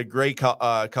 25. He had a great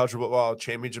college football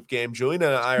championship game. Julian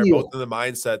and I are both in the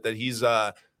mindset that he's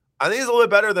I think he's a little bit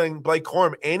better than Blake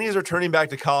Corum, and he's returning back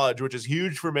to college, which is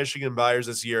huge for Michigan buyers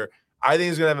this year. I think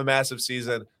he's going to have a massive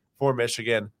season for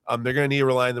Michigan. They're going to need to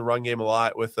rely on the run game a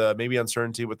lot with maybe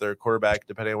uncertainty with their quarterback,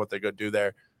 depending on what they're going to do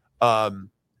there.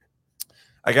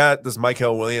 I got this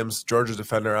Michael Williams, Georgia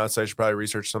defender outside. I should probably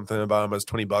research something about him. It's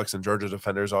 $20, and Georgia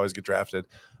defenders always get drafted.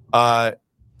 Tyler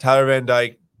Van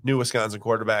Dyke, new Wisconsin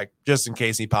quarterback, just in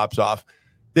case he pops off.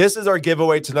 This is our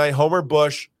giveaway tonight. Homer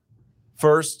Bush,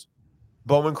 first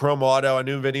Bowman Chrome Auto. I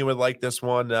knew Vinny would like this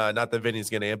one. Not that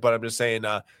Vinny's getting it, but I'm just saying,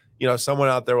 someone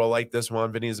out there will like this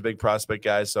one. Vinny is a big prospect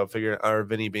guy, so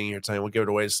Vinny being here tonight, we'll give it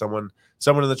away to someone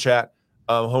in the chat.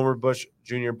 Homer Bush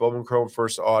Jr., Bowman Chrome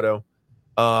first auto.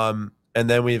 And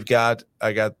then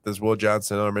I got this Will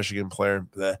Johnson, another Michigan player,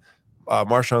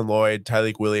 Marshawn Lloyd,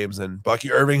 Tyreek Williams, and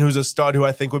Bucky Irving, who's a stud, who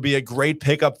I think would be a great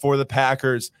pickup for the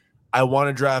Packers. I want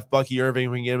to draft Bucky Irving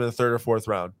if we can get him in the 3rd or 4th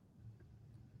round.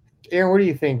 Aaron, what do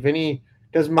you think? Vinny,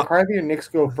 does McCarthy or Nix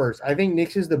go first? I think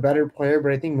Nix is the better player,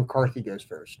 but I think McCarthy goes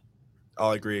first.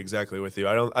 I'll agree exactly with you.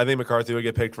 I think McCarthy would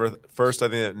get picked first. I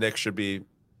think that Nix should be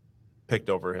picked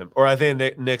over him. Or I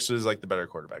think Nix is like the better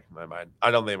quarterback in my mind. I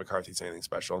don't think McCarthy's anything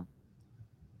special.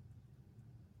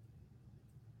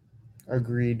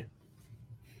 Agreed.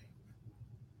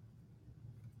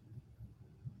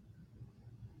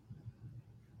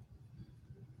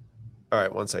 All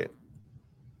right, 1 second.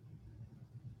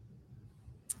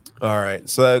 All right,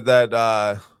 so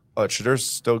Shadur's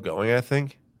still going, I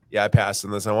think. Yeah, I passed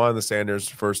in this. I wanted the Sanders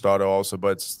first auto also,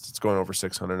 but it's going over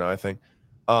 600 now, I think.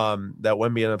 That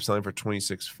Wemby ended up selling for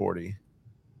 $26.40.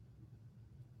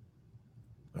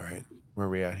 All right, where are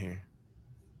we at here?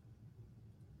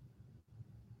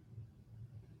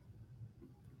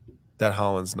 That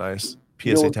Holland's nice.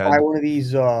 PSA 10. Buy one of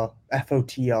these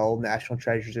FOTL National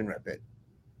Treasures and rip it.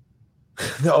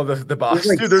 No, the box.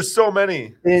 Dude, there's so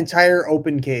many. An entire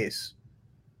open case.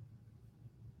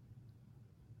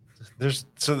 There's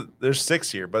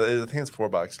 6 here, but I think it's 4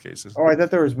 box cases. Oh, I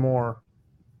thought there was more.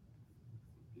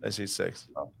 I see 6.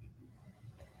 Oh.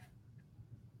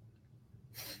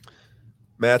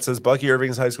 Matt says Bucky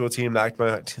Irving's high school team knocked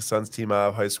my son's team out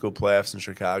of high school playoffs in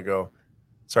Chicago.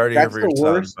 Sorry to hear for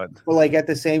your son, but like at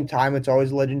the same time, it's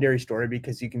always a legendary story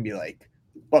because you can be like,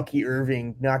 Bucky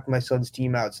Irving knocked my son's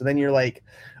team out. So then you're like,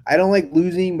 I don't like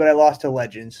losing, but I lost to a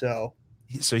legend. So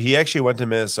he actually went to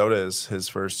Minnesota his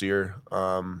first year.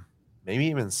 Maybe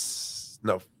even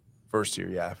first year.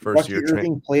 Yeah, first Bucky year.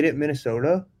 Irving played at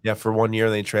Minnesota. Yeah, for 1 year.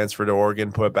 They transferred to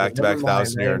Oregon, put back-to-back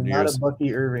 1,000-yard years. I'm not a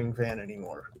Bucky Irving fan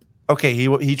anymore. Okay,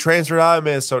 he transferred out of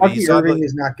Minnesota. Bucky Irving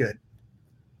is not good.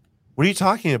 What are you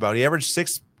talking about? He averaged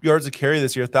 6 yards a carry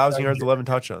this year, 1,000 yards, 11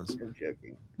 touchdowns. I'm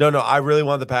joking. No, I really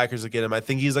want the Packers to get him. I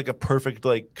think he's like a perfect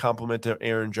complement to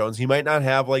Aaron Jones. He might not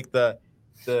have like the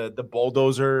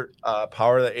bulldozer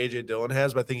power that AJ Dillon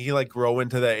has, but I think he grow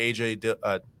into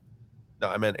that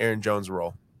Aaron Jones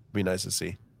role. It'd be nice to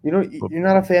see. You're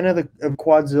not a fan of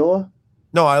Quadzilla?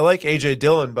 No, I like AJ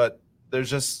Dillon, but there's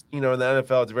just, in the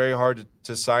NFL, it's very hard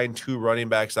to sign 2 running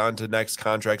backs onto next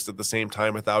contracts at the same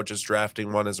time without just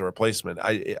drafting one as a replacement.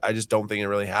 I just don't think it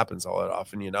really happens all that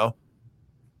often,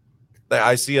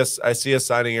 I see us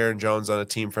signing Aaron Jones on a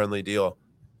team-friendly deal.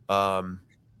 And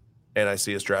I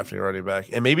see us drafting a running back.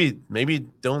 And maybe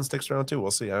Dillon sticks around too.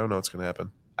 We'll see. I don't know what's going to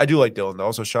happen. I do like Dillon.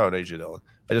 Also, shout out AJ Dillon.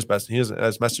 I just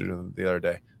messaged him the other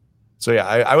day. So, yeah,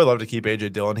 I would love to keep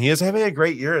AJ Dillon. He is having a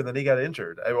great year, and then he got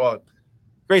injured.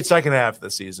 Great second half of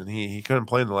the season. He couldn't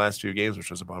play in the last few games,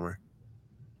 which was a bummer.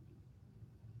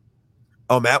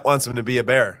 Oh, Matt wants him to be a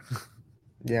Bear.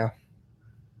 Yeah.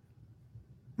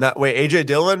 AJ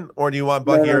Dillon, or do you want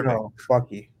Bucky Irving? No,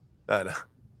 Bucky. I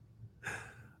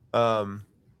know.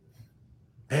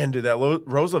 Man, dude, that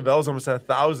Roosevelt's almost at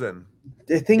 1,000.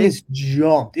 The thing is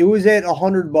jumped. It was at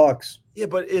 $100. Yeah,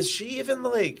 but is she even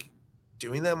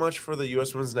doing that much for the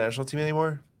U.S. Women's National Team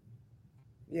anymore?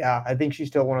 Yeah, I think she's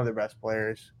still one of their best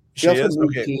players. She also is?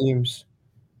 Moved teams.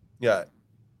 Yeah.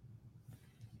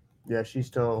 Yeah, she's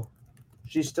still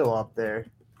up there.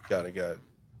 Got it.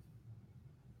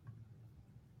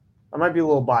 I might be a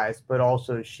little biased, but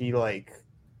also she when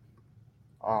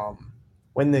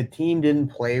the team didn't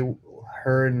play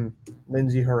her and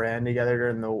Lindsey Horan together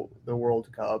during the World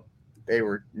Cup, they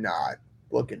were not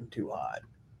looking too hot.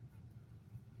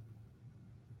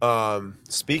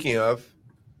 Speaking of,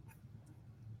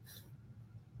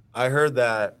 I heard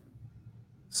that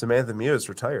Samantha Muse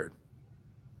retired.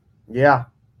 Yeah,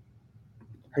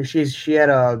 she had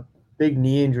a big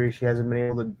knee injury she hasn't been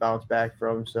able to bounce back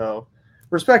from. So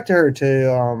respect to her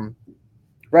to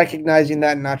recognizing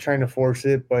that and not trying to force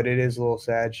it, but it is a little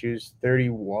sad. She was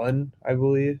 31, I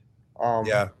believe.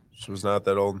 Yeah, she was not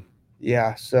that old.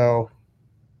 Yeah, so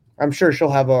I'm sure she'll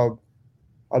have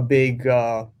a big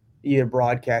either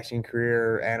broadcasting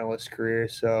career or analyst career.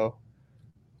 So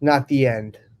not the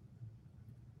end.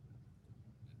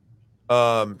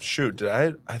 Shoot, did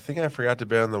I think I forgot to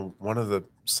bet on the one of the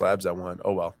slabs I won.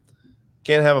 Oh well,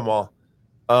 can't have them all.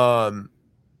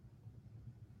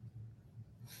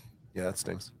 Yeah, that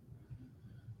stings.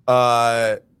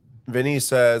 Vinny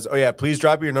says, "Oh yeah, please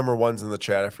drop your number ones in the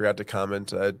chat." I forgot to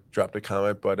comment. I dropped a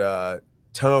comment, but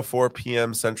 10:04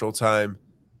 p.m. Central Time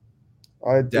Is it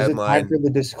time for deadline. the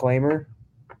disclaimer?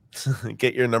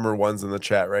 Get your number ones in the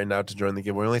chat right now to join the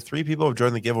giveaway. Only 3 people have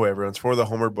joined the giveaway. Everyone's for the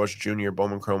Homer Bush Jr.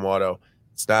 Bowman Chrome Auto.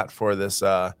 It's not for this.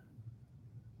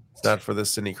 It's not for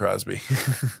this Sidney Crosby.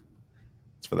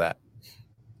 It's for that.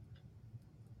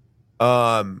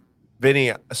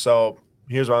 Vinny. So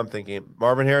here's what I'm thinking: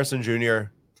 Marvin Harrison Jr.,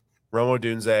 Romo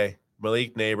Dunze,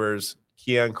 Malik Neighbors,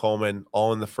 Keon Coleman,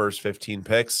 all in the first 15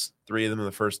 picks. 3 of them in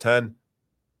the first 10.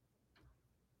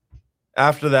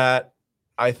 After that,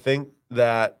 I think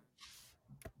that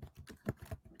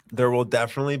there will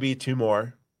definitely be 2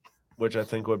 more, which I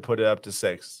think would put it up to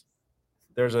 6.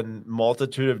 There's a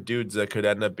multitude of dudes that could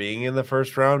end up being in the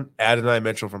first round. Adonai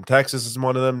Mitchell from Texas is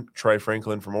one of them. Troy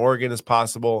Franklin from Oregon is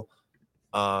possible.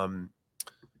 I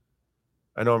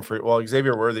know I'm free. Well,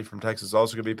 Xavier Worthy from Texas is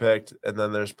also going to be picked. And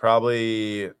then there's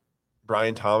probably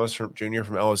Brian Thomas from Jr.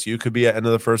 from LSU could be at end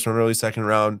of the first round, early second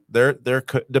round. There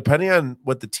could, depending on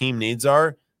what the team needs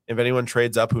are, if anyone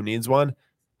trades up who needs one,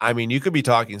 I mean, you could be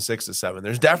talking 6 to 7.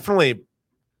 There's definitely,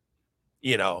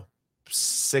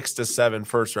 6 to 7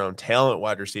 first round talent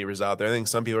wide receivers out there. I think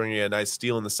some people are going to get a nice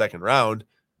steal in the second round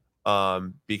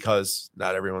because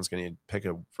not everyone's going to pick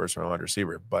a first round wide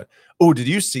receiver. But, did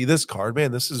you see this card,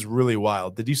 man? This is really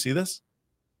wild. Did you see this?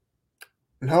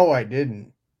 No, I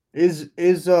didn't. Is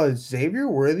Xavier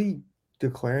Worthy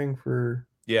declaring for?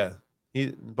 Yeah,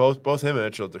 both him and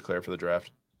Mitchell declared for the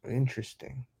draft.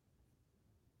 Interesting.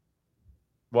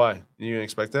 Why? You didn't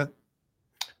expect that?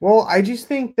 Well, I just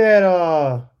think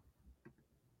that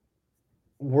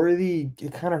Worthy,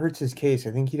 it kind of hurts his case.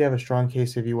 I think he'd have a strong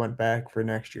case if he went back for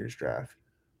next year's draft.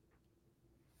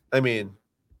 I mean,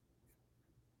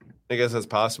 I guess that's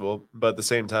possible, but at the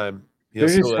same time,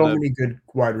 There's just so many good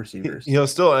wide receivers. He'll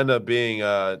still end up being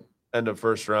end of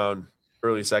first round,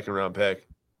 early second round pick,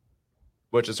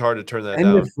 which is hard to turn that down.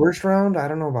 End of first round? I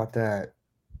don't know about that.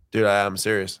 Dude, I'm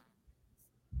serious.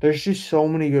 There's just so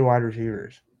many good wide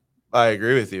receivers. I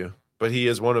agree with you, but he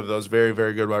is one of those very,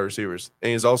 very good wide receivers.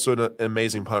 And he's also an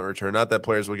amazing punt return. Not that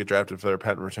players will get drafted for their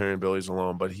punt return abilities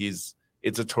alone, but it's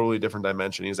a totally different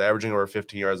dimension. He's averaging over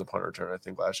 15 yards a punt return, I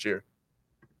think, last year.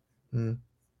 Maybe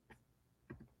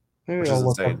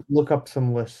I'll look up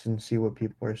some lists and see what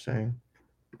people are saying.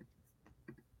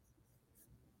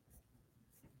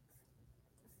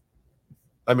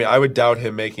 I mean, I would doubt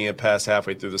him making it past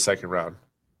halfway through the second round.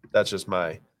 That's just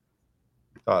my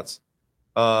thoughts.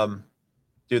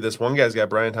 Dude, this one guy's got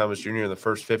Brian Thomas Jr. in the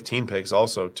first 15 picks,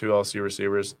 also 2 LSU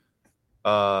receivers.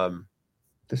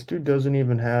 This dude doesn't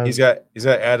even have. He's got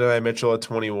Adonai Mitchell at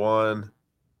 21.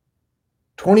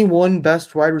 21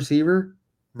 best wide receiver?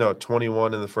 No,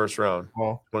 21 in the first round.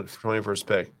 Oh. 21st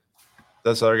pick.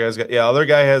 That's the other guy's got. Yeah, other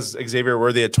guy has Xavier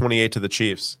Worthy at 28 to the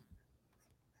Chiefs,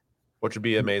 which would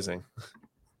be amazing.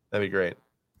 That'd be great.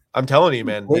 I'm telling you,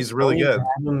 man, he's really good.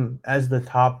 Have him as the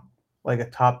top, like a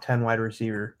top 10 wide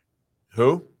receiver.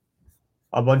 Who?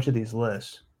 A bunch of these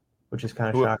lists, which is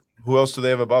kind of shocking. Who else do they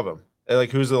have above him?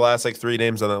 Like, who's the last 3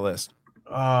 names on that list?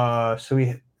 So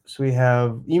we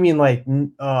have. You mean like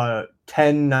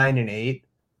 10, 9, and 8?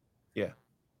 Yeah.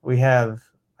 We have.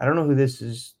 I don't know who this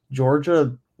is.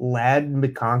 Georgia Lad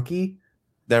McConkey.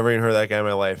 Never even heard of that guy in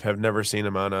my life. Have never seen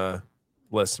him on a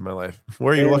list in my life.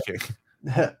 Where are you looking?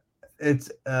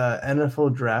 It's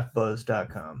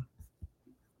NFLDraftBuzz.com.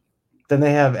 Then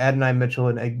they have Adonai Mitchell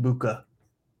and Egbuka.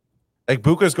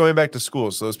 Egbuka's going back to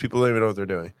school, so those people don't even know what they're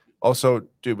doing. Also,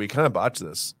 dude, we kind of botched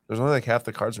this. There's only like half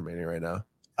the cards remaining right now.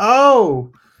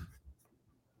 Oh!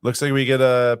 Looks like we get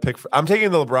a pick. I'm taking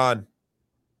the LeBron.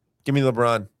 Give me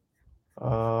LeBron.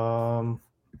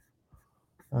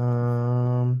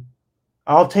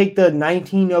 I'll take the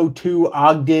 1902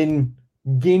 Ogden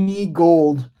Guinea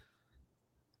Gold.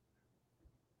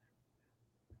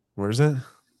 Where is it?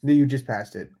 You just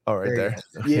passed it. Oh, right There you there.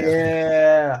 go. Okay, okay.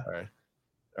 Yeah. All right.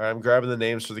 All right. I'm grabbing the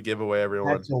names for the giveaway,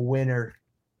 everyone. That's a winner.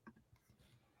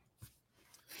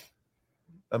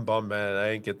 I'm bummed, man.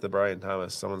 I didn't get the Brian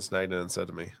Thomas. Someone snagged it and said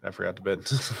to me, I forgot to bid.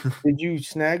 Did you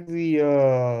snag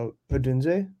the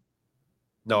Padunze?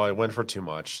 No, I went for too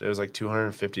much. It was like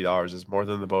 $250. It's more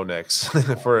than the Bo Nix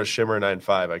for a Shimmer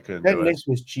 9.5. I couldn't That do it. Knicks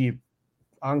was cheap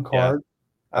on Yeah, card.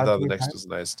 I thought the Knicks was a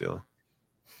nice deal.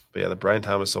 But yeah, the Brian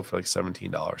Thomas sold for like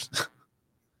 $17.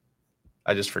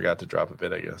 I just forgot to drop a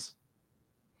bid, I guess.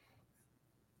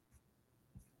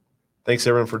 Thanks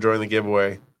everyone for joining the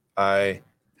giveaway. I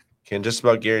can just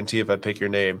about guarantee if I pick your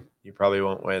name, you probably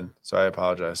won't win. So I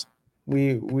apologize.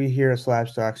 We here at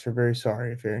Slapstocks are very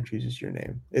sorry if Aaron chooses your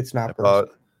name. It's not personal.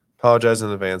 Apologize in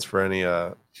advance for any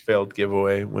failed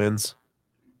giveaway wins.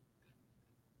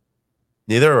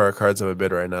 Neither of our cards have a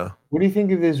bid right now. What do you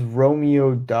think of this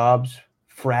Romeo Dobbs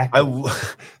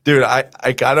fractal? Dude, I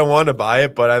kind of want to buy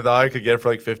it, but I thought I could get it for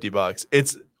like $50.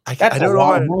 That's I don't a know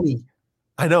lot of money.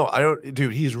 I know. I don't,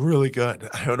 dude. He's really good.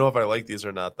 I don't know if I like these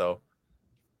or not, though.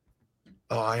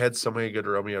 Oh, I had so many good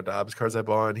Romeo Dobbs cards I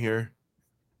bought in here.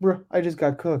 Bro, I just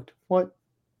got cooked. What?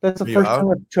 That's the first time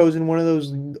I've chosen one of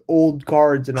those old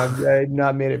cards, and I've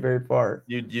not made it very far.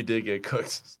 You did get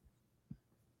cooked.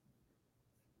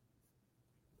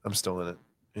 I'm still in it.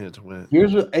 In it to win it.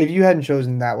 Here's what, if you hadn't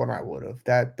chosen that one, I would have.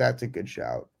 That's a good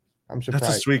shout. I'm surprised.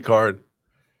 That's a sweet card.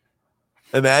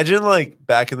 Imagine like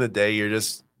back in the day, you're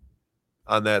just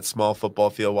on that small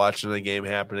football field watching a game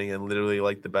happening, and literally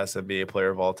like the best NBA player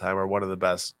of all time, or one of the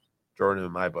best, Jordan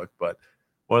in my book, but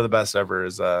one of the best ever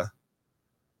is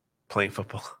playing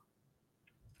football.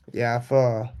 Yeah, if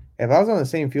I was on the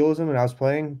same field as him and I was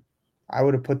playing, I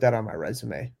would have put that on my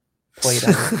resume. Played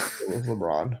on with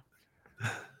LeBron.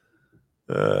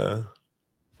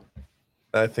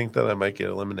 I think that I might get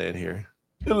eliminated here.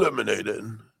 Eliminated.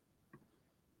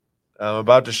 I'm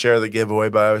about to share the giveaway,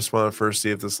 but I just want to first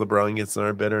see if this LeBron gets in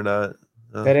our bid or not.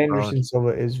 That Anderson Silva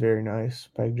is very nice.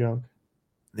 Spike jump.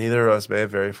 Neither of us made it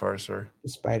very far, sir. The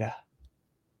spider.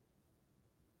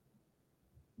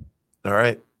 All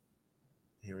right.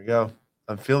 Here we go.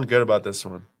 I'm feeling good about this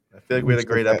one. I feel like we had a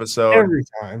great episode. Every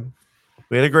time.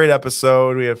 We had a great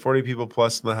episode. We had 40 people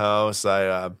plus in the house.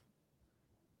 I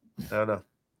don't know.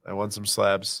 I won some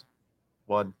slabs.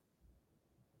 One.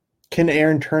 Can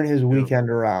Aaron turn his weekend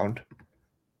around?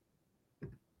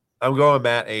 I'm going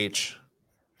Matt H.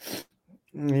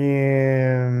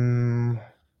 I'm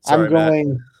Sorry,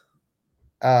 going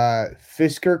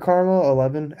Fisker Karma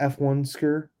 11 F1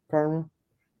 Sker Karma. All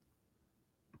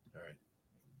right.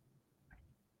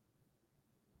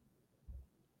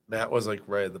 Matt was like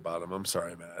right at the bottom. I'm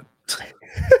sorry, Matt.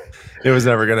 It was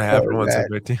never gonna happen once I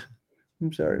picked you.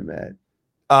 I'm sorry, Matt.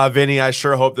 Vinny, I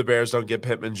sure hope the Bears don't get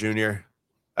Pittman Jr.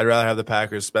 I'd rather have the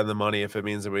Packers spend the money if it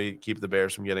means that we keep the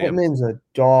Bears from getting him. Pittman's a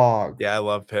dog. Yeah, I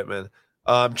love Pittman.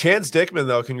 Chance Dickman,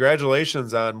 though,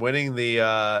 congratulations on winning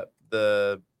the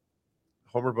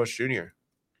Homer Bush Jr.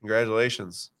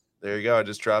 Congratulations. There you go. I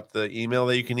just dropped the email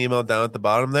that you can email down at the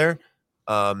bottom there.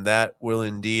 That will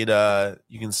indeed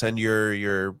you can send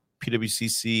your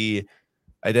PWCC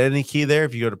identity key there.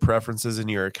 If you go to preferences in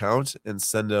your account and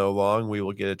send it along, we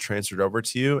will get it transferred over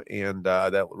to you. And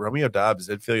that Romeo Dobbs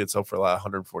did feel itself for a lot,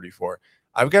 144.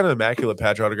 I've got an immaculate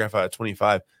patch autograph out of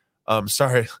 25.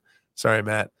 Sorry,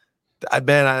 Matt. I'm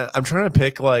trying to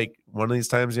pick like one of these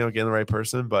times, getting the right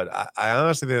person. But I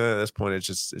honestly think at this point, it's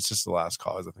just the last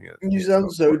cause. I think you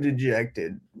sound so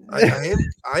dejected. I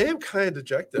am kind of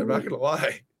dejected. I'm not gonna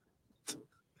lie.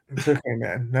 It's okay,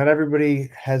 man. Not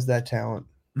everybody has that talent.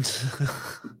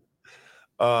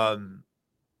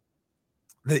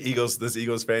 This Eagles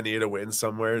fan needed to win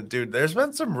somewhere, dude. There's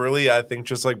been some really, I think,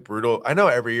 just like brutal. I know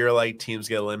every year like teams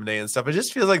get eliminated and stuff. It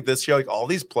just feels like this year, like all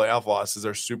these playoff losses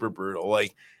are super brutal.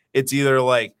 Like it's either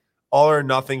like all or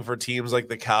nothing for teams like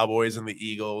the Cowboys and the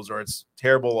Eagles, or it's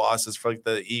terrible losses for like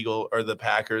the Eagle or the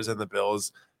Packers and the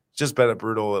Bills. It's just been a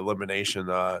brutal elimination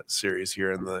series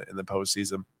here in the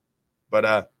postseason.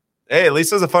 But hey, at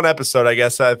least it was a fun episode, I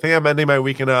guess. I think I'm ending my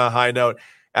week in a high note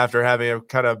after having a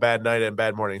kind of bad night and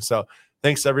bad morning. So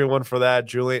thanks everyone for that.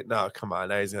 Julian, no, come on.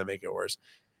 Now he's going to make it worse.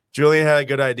 Julian had a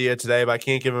good idea today, but I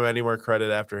can't give him any more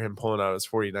credit after him pulling out his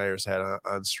 49ers hat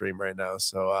on stream right now.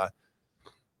 So,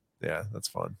 yeah, that's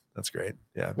fun. That's great.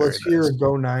 Yeah. Let's hear it.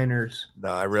 Go Niners. No,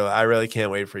 I really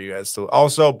can't wait for you guys to.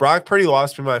 Also, Brock Purdy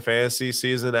lost me my fantasy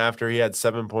season after he had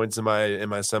 7 points in my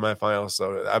semifinals.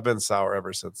 So I've been sour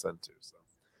ever since then too. So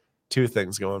two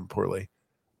things going poorly.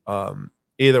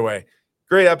 Either way,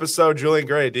 great episode, Julian.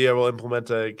 Great idea. We'll implement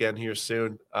it again here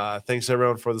soon. Thanks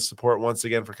everyone for the support once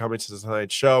again for coming to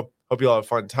tonight's show. Hope you all have a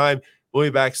fun time. We'll be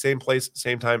back same place,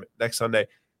 same time next Sunday.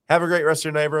 Have a great rest of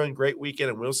your night, everyone. Great weekend,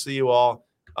 and we'll see you all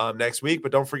next week.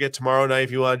 But don't forget, tomorrow night,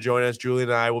 if you want to join us, Julian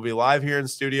and I will be live here in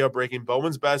studio breaking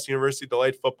Bowman's Best University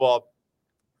Delight Football.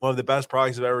 One of the best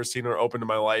products I've ever seen or opened in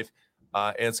my life.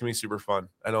 And it's going to be super fun.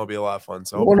 I know it'll be a lot of fun.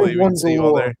 So hopefully we can see you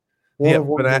all there. Yeah,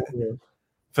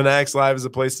 Fanatics Live is a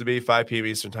place to be, 5 p.m.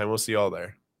 Eastern time. We'll see you all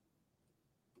there.